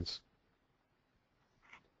guidelines.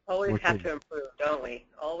 Always have to improve, don't we?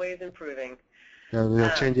 Always improving. Yeah, we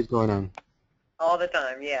have changes going on. All the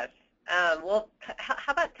time, yes. Well,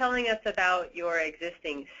 how about telling us about your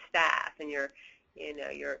existing staff and your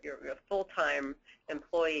full-time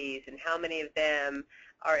employees, and how many of them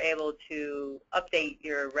are able to update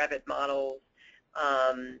your Revit models,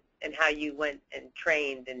 and how you went and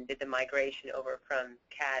trained and did the migration over from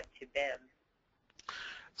CAD to BIM?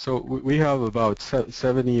 So we have about 70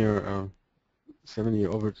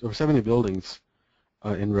 buildings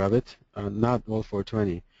in Revit, not all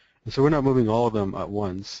 420. And so we're not moving all of them at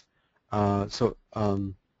once. So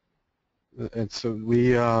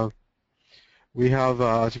we have,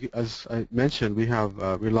 as I mentioned, we have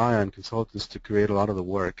rely on consultants to create a lot of the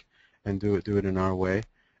work and do it in our way.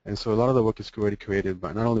 And so a lot of the work is already created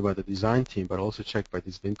by not only by the design team, but also checked by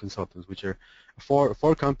these BIM consultants, which are four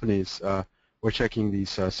companies. We're checking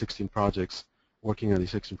these 16 projects, working on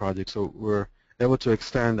these 16 projects. So we're able to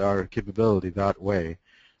extend our capability that way.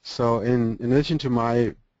 So in addition to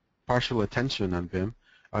my partial attention on BIM,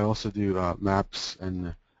 I also do maps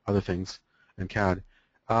and other things in CAD.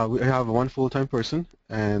 We have one full-time person,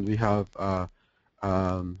 and we have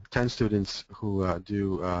 10 students who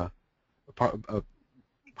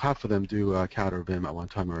half of them do CAD or BIM at one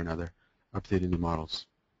time or another, updating the models.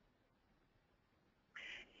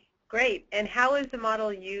 Great. And how is the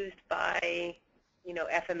model used by,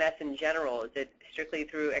 FMS in general? Is it strictly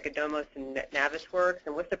through Economos and Navisworks?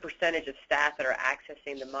 And what's the percentage of staff that are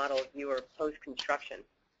accessing the model viewer post-construction?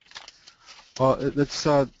 Well, it's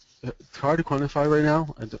hard to quantify right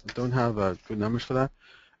now. I don't have good numbers for that,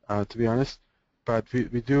 to be honest. But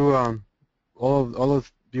we do all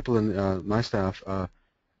of people in my staff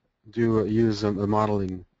do use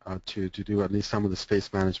modeling to do at least some of the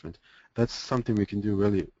space management. That's something we can do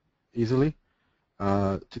really easily.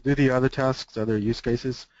 To do the other tasks, other use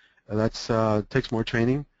cases, that's takes more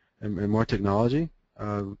training and more technology.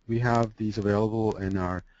 We have these available in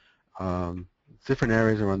our different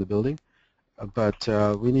areas around the building, but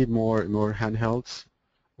we need more handhelds.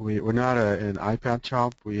 We're not an iPad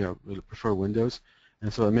shop. We prefer Windows,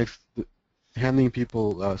 and so it makes handling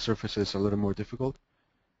people surfaces a little more difficult.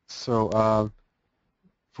 So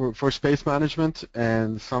for space management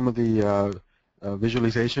and some of the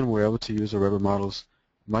visualization, we're able to use the Revit models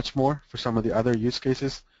much more. For some of the other use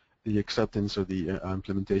cases, the acceptance or the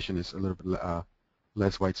implementation is a little bit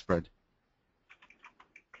less widespread.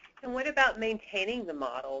 And what about maintaining the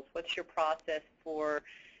models? What's your process for,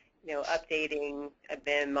 updating a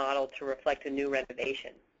BIM model to reflect a new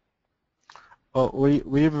renovation? Well,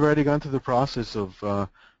 we've already gone through the process of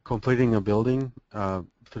completing a building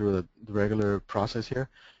through the regular process here,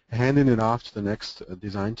 handing it off to the next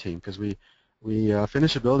design team, because we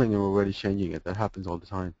finish a building and we're already changing it. That happens all the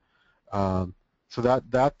time. So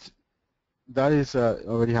that is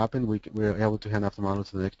already happened. We're able to hand off the model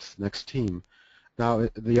to the next team. Now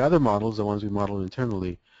the other models, the ones we model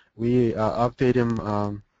internally, we update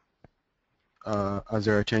them as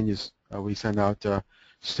there are changes. We send out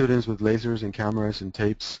students with lasers and cameras and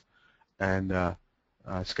tapes and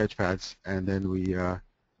sketch pads, and then we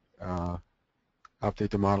update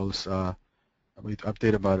the models. We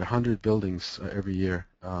update about 100 buildings every year,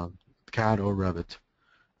 CAD or Revit.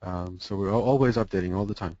 So we're always updating all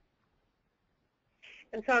the time.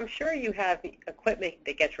 And so I'm sure you have equipment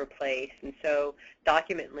that gets replaced, and so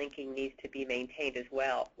document linking needs to be maintained as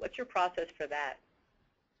well. What's your process for that?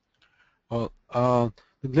 Well, the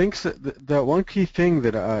links. The one key thing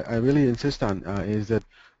that I really insist on is that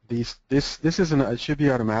this it should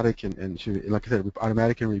be automatic and should be, like I said,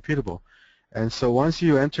 automatic and repeatable. And so once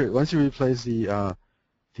you replace the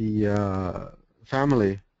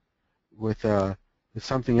family with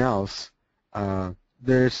something else,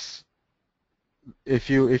 there's if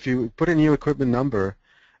you put a new equipment number,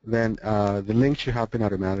 then the link should happen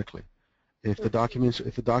automatically. If the documents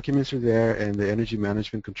are there and the energy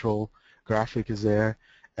management control graphic is there,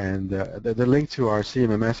 and the link to our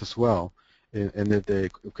CMMS as well, and if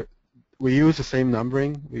we use the same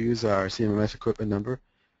numbering, we use our CMMS equipment number.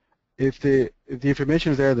 If the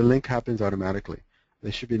information is there, the link happens automatically.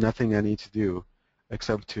 There should be nothing I need to do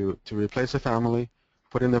except to replace the family,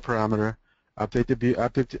 put in the parameter, update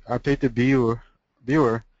the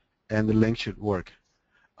viewer, and the link should work.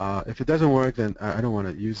 If it doesn't work, then I don't want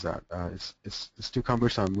to use that. It's too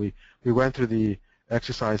cumbersome. We went through the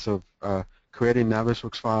exercise of creating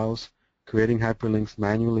Navisworks files, creating hyperlinks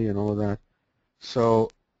manually, and all of that. So,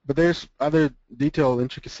 but there's other detailed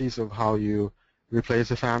intricacies of how you replace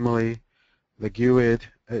the family, the GUID.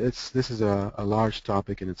 This is a large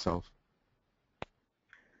topic in itself.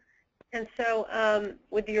 And so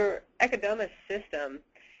with your Ecodomus system,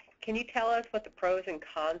 can you tell us what the pros and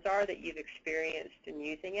cons are that you've experienced in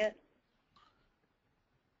using it?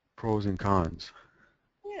 Pros and cons.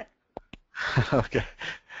 Yeah. Okay.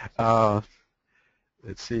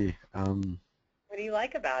 Let's see. What do you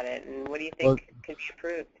like about it, and what do you think can be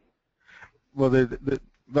improved? Well,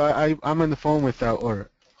 I'm on the phone with or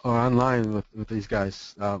online with these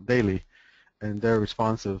guys daily, and they're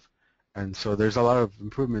responsive, and so there's a lot of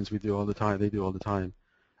improvements we do all the time. They do all the time.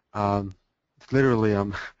 Literally,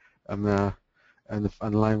 I'm on the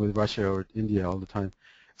line with Russia or India all the time.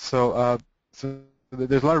 So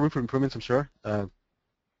there's a lot of room for improvements, I'm sure.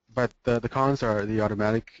 But the cons are the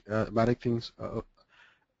automatic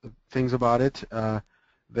things about it.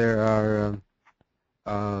 There are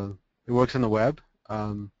it works on the web.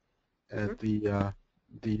 The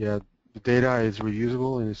data is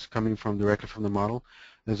reusable and it's coming directly from the model.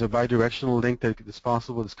 There's a bidirectional link that is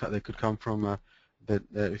possible that could come from that.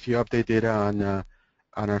 If you update data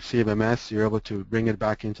on our CMMS, you're able to bring it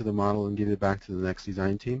back into the model and give it back to the next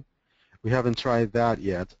design team. We haven't tried that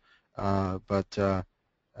yet, but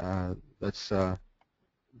that's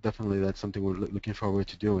definitely something we're looking forward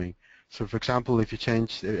to doing. So, for example, if you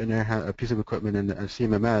change a piece of equipment in a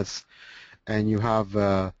CMMS and you have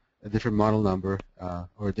a different model number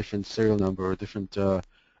or a different serial number or different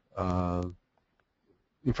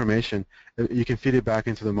information, you can feed it back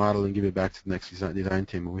into the model and give it back to the next design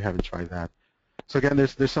team. And we haven't tried that. So again,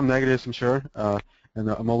 there's some negatives, I'm sure, and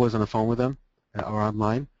I'm always on the phone with them or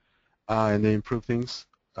online, and they improve things.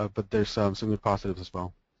 But there's some good positives as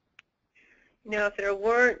well. You know, if there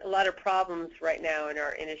weren't a lot of problems right now in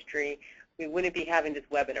our industry, we wouldn't be having this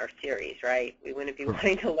webinar series, right? We wouldn't be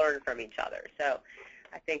wanting to learn from each other. So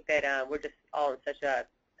I think that we're just all in such a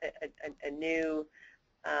new,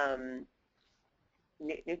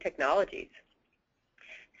 new technologies.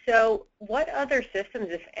 So what other systems,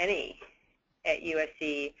 if any, at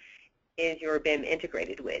USC is your BIM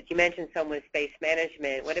integrated with? You mentioned some with space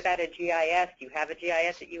management. What about a GIS? Do you have a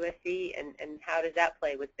GIS at USC, and how does that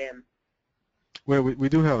play with BIM? Well, we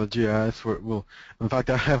do have a GIS. Well, in fact,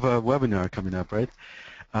 I have a webinar coming up, right,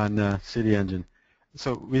 on City Engine.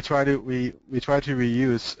 So we try to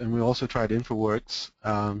reuse, and we also tried InfoWorks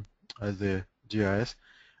as the GIS.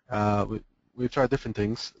 We've tried different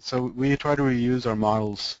things. So we try to reuse our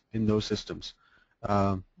models in those systems.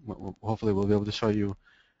 Hopefully, we'll be able to show you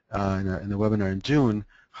in the webinar in June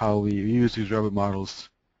how we use these Revit models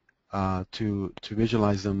to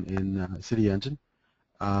visualize them in City Engine.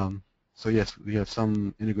 So yes, we have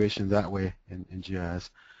some integration that way in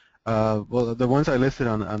GIS. Well, the ones I listed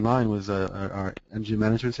online was our energy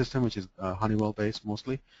management system, which is Honeywell-based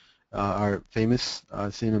mostly, our famous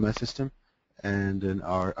CMMS system, and then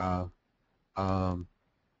our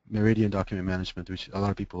Meridian document management, which a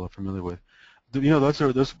lot of people are familiar with. You know,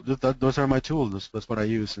 those are my tools. That's what I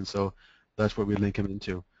use, and so that's what we link them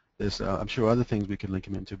into. There's, I'm sure, other things we can link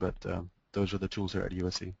them into, but those are the tools that are at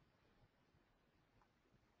USC.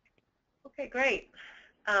 Okay, great.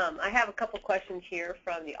 I have a couple questions here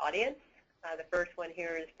from the audience. The first one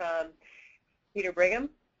here is from Peter Brigham,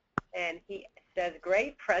 and he says,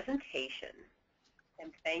 great presentation,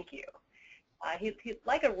 and thank you. He'd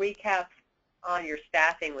like a recap on your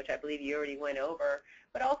staffing, which I believe you already went over,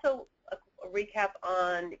 but also a recap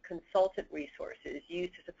on consultant resources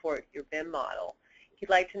used to support your BIM model. He'd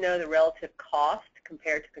like to know the relative cost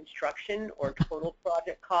compared to construction or total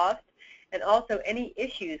project cost, and also any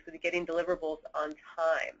issues with getting deliverables on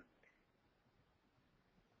time.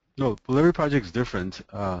 No, well, every project is different,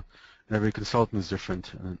 and every consultant is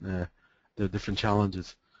different, and there are different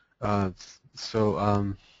challenges.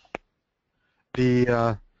 We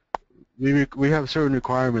have certain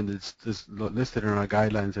requirements that's listed in our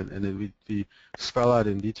guidelines, and we spell out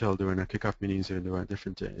in detail during our kickoff meetings and during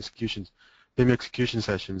different BIM execution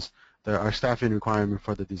sessions. There are staffing requirements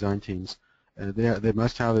for the design teams. They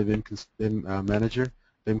must have a BIM manager,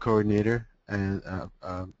 BIM coordinator, and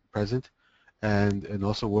present, and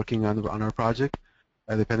also working on our project,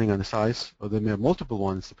 depending on the size. Or they may have multiple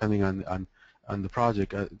ones depending on the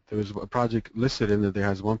project. There was a project listed in that there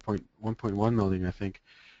has 1.1 million, I think,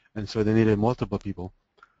 and so they needed multiple people.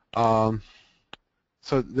 So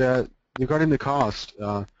regarding the cost,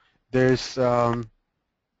 there's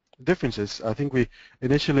differences. I think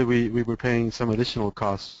initially we were paying some additional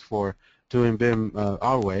costs for doing BIM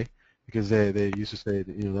our way, because they used to say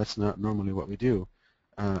that, that's not normally what we do,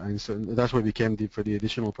 and so that's why we came for the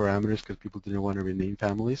additional parameters, because people didn't want to rename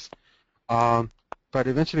families. But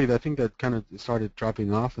eventually, I think that kind of started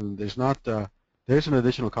dropping off, and there's an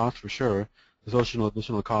additional cost for sure. There's also an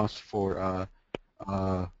additional cost for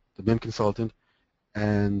the BIM consultant,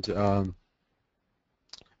 and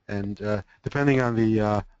depending on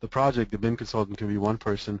the project, the BIM consultant can be one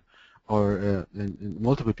person or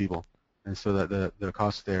multiple people, and so that the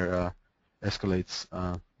cost there escalates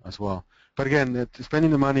as well. But again,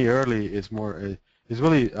 spending the money early is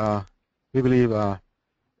really we believe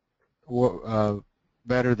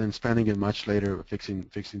better than spending it much later fixing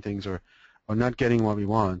things, or not getting what we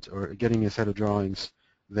want, or getting a set of drawings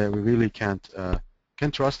that we really cannot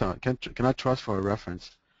trust for a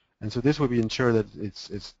reference. And so this would be ensure that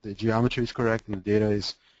the geometry is correct and the data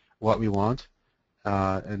is what we want,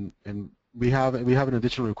 and we have an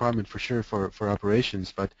additional requirement for sure for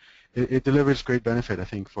operations, but it delivers great benefit, I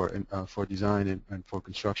think, for design and for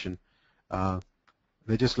construction.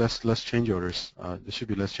 They're just less change orders. There should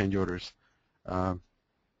be less change orders,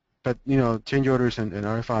 but change orders and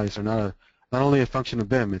RFIs are not only a function of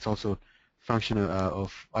BIM. It's also a function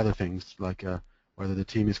of other things, like whether the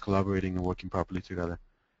team is collaborating and working properly together.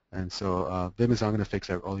 And so BIM is not going to fix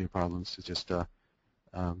all your problems. It's just, but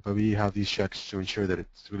we have these checks to ensure that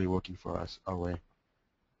it's really working for us our way.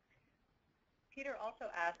 Peter also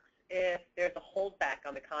asks if there's a holdback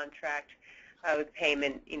on the contract with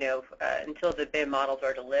payment, until the BIM models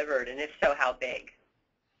are delivered, and if so, how big?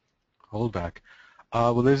 Holdback.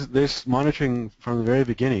 Well, there's monitoring from the very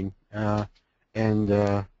beginning, and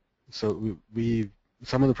so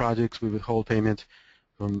some of the projects we withhold payment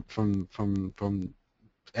from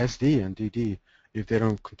SD and DD if they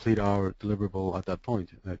don't complete our deliverable at that point,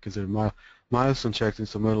 because there are milestone checks and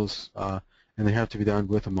submittals, and they have to be done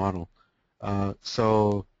with a model.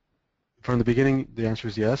 So from the beginning, the answer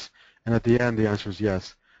is yes. And at the end, the answer is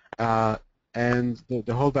yes. And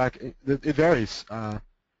the whole back, it varies.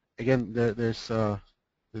 Again,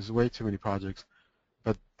 there's way too many projects,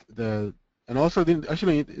 but and also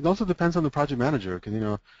actually it also depends on the project manager,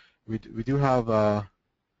 because we do have a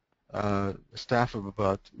staff of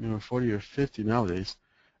about 40 or 50 nowadays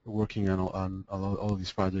working on all of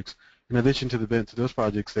these projects. In addition to those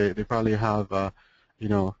projects, they probably have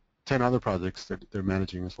 10 other projects that they're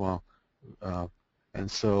managing as well. And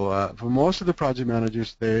so for most of the project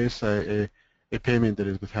managers, there is a payment that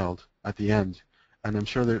is withheld at the end. And I'm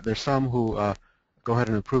sure there's some who go ahead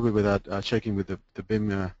and approve it without checking with the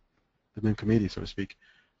BIM committee, so to speak.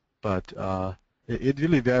 But it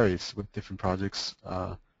really varies with different projects.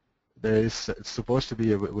 There is supposed to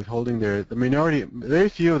be a withholding there. The minority, very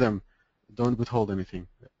few of them, don't withhold anything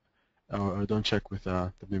or don't check with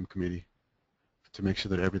the BIM committee to make sure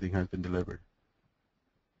that everything has been delivered.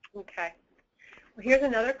 Okay. Well, here's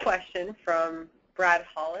another question from Brad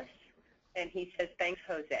Hollis, and he says, thanks,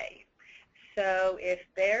 Jose. So if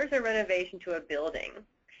there's a renovation to a building,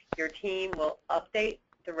 your team will update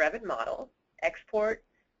the Revit model, export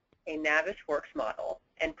a Navisworks model,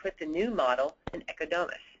 and put the new model in Ecodomus.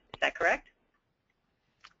 Is that correct?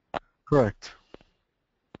 Correct.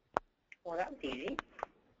 Well, that was easy.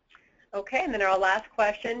 Okay, and then our last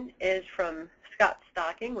question is from Scott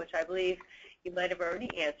Stocking, which I believe you might have already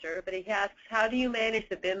answered, but he asks, how do you manage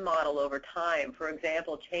the BIM model over time? For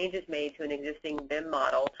example, changes made to an existing BIM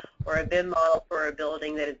model or a BIM model for a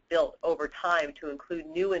building that is built over time to include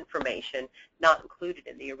new information not included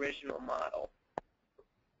in the original model.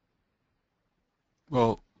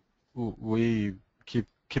 Well, we keep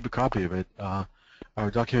a copy of it.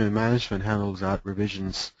 Our document management handles that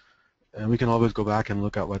revisions, and we can always go back and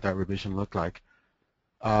look at what that revision looked like.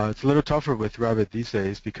 It's a little tougher with Revit these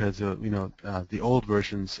days because the old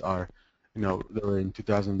versions are, they were in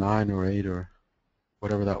 2009 or 8 or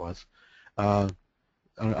whatever that was.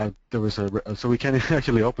 There was so we can't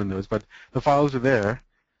actually open those, but the files are there.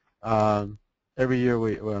 Every year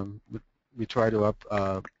we try to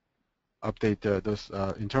update those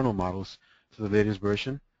internal models to the latest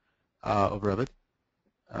version of Revit.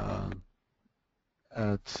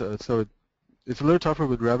 So it's a little tougher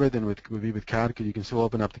with Revit than would be with CAD, because you can still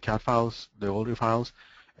open up the CAD files, the older files.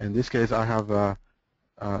 In this case, I have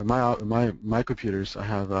my computers. I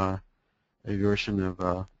have a version of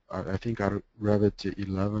I think out of Revit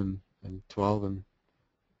 11 and 12 and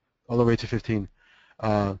all the way to 15.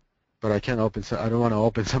 But I can't open. I don't want to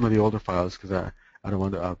open some of the older files because I don't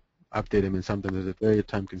want to update them in something that is very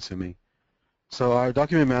time-consuming. So our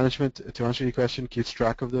document management, to answer your question, keeps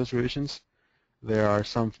track of those revisions. There are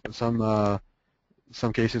some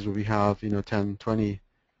cases where we have 10, 20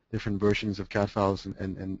 different versions of CAD files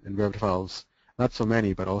and Revit files. Not so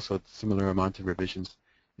many, but also a similar amount of revisions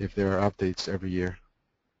if there are updates every year.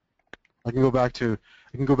 I can go back and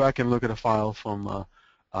look at a file from a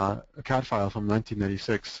CAD file from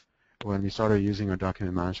 1996 when we started using our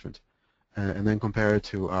document management, and then compare it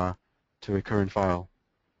to a current file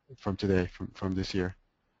from today, from this year,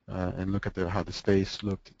 and look at how the space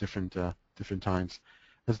looked different times.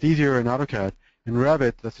 It's easier in AutoCAD. In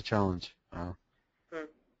Revit, that's a challenge.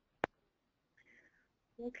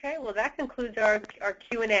 Okay, well that concludes our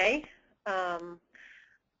Q&A.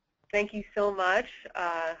 Thank you so much,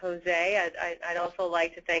 Jose. I'd also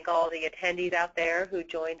like to thank all the attendees out there who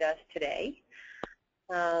joined us today.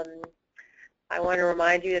 I want to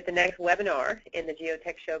remind you that the next webinar in the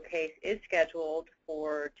Geotech Showcase is scheduled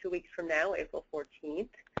for 2 weeks from now, April 14th.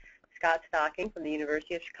 Scott Stocking from the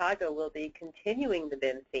University of Chicago will be continuing the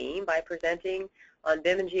BIM theme by presenting on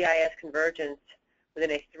BIM and GIS convergence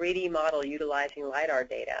within a 3D model utilizing LiDAR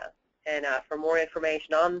data. And for more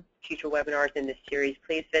information on future webinars in this series,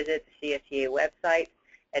 please visit the CFTA website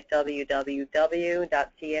at www.cfta.org.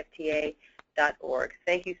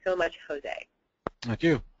 Thank you so much, Jose. Thank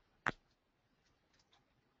you.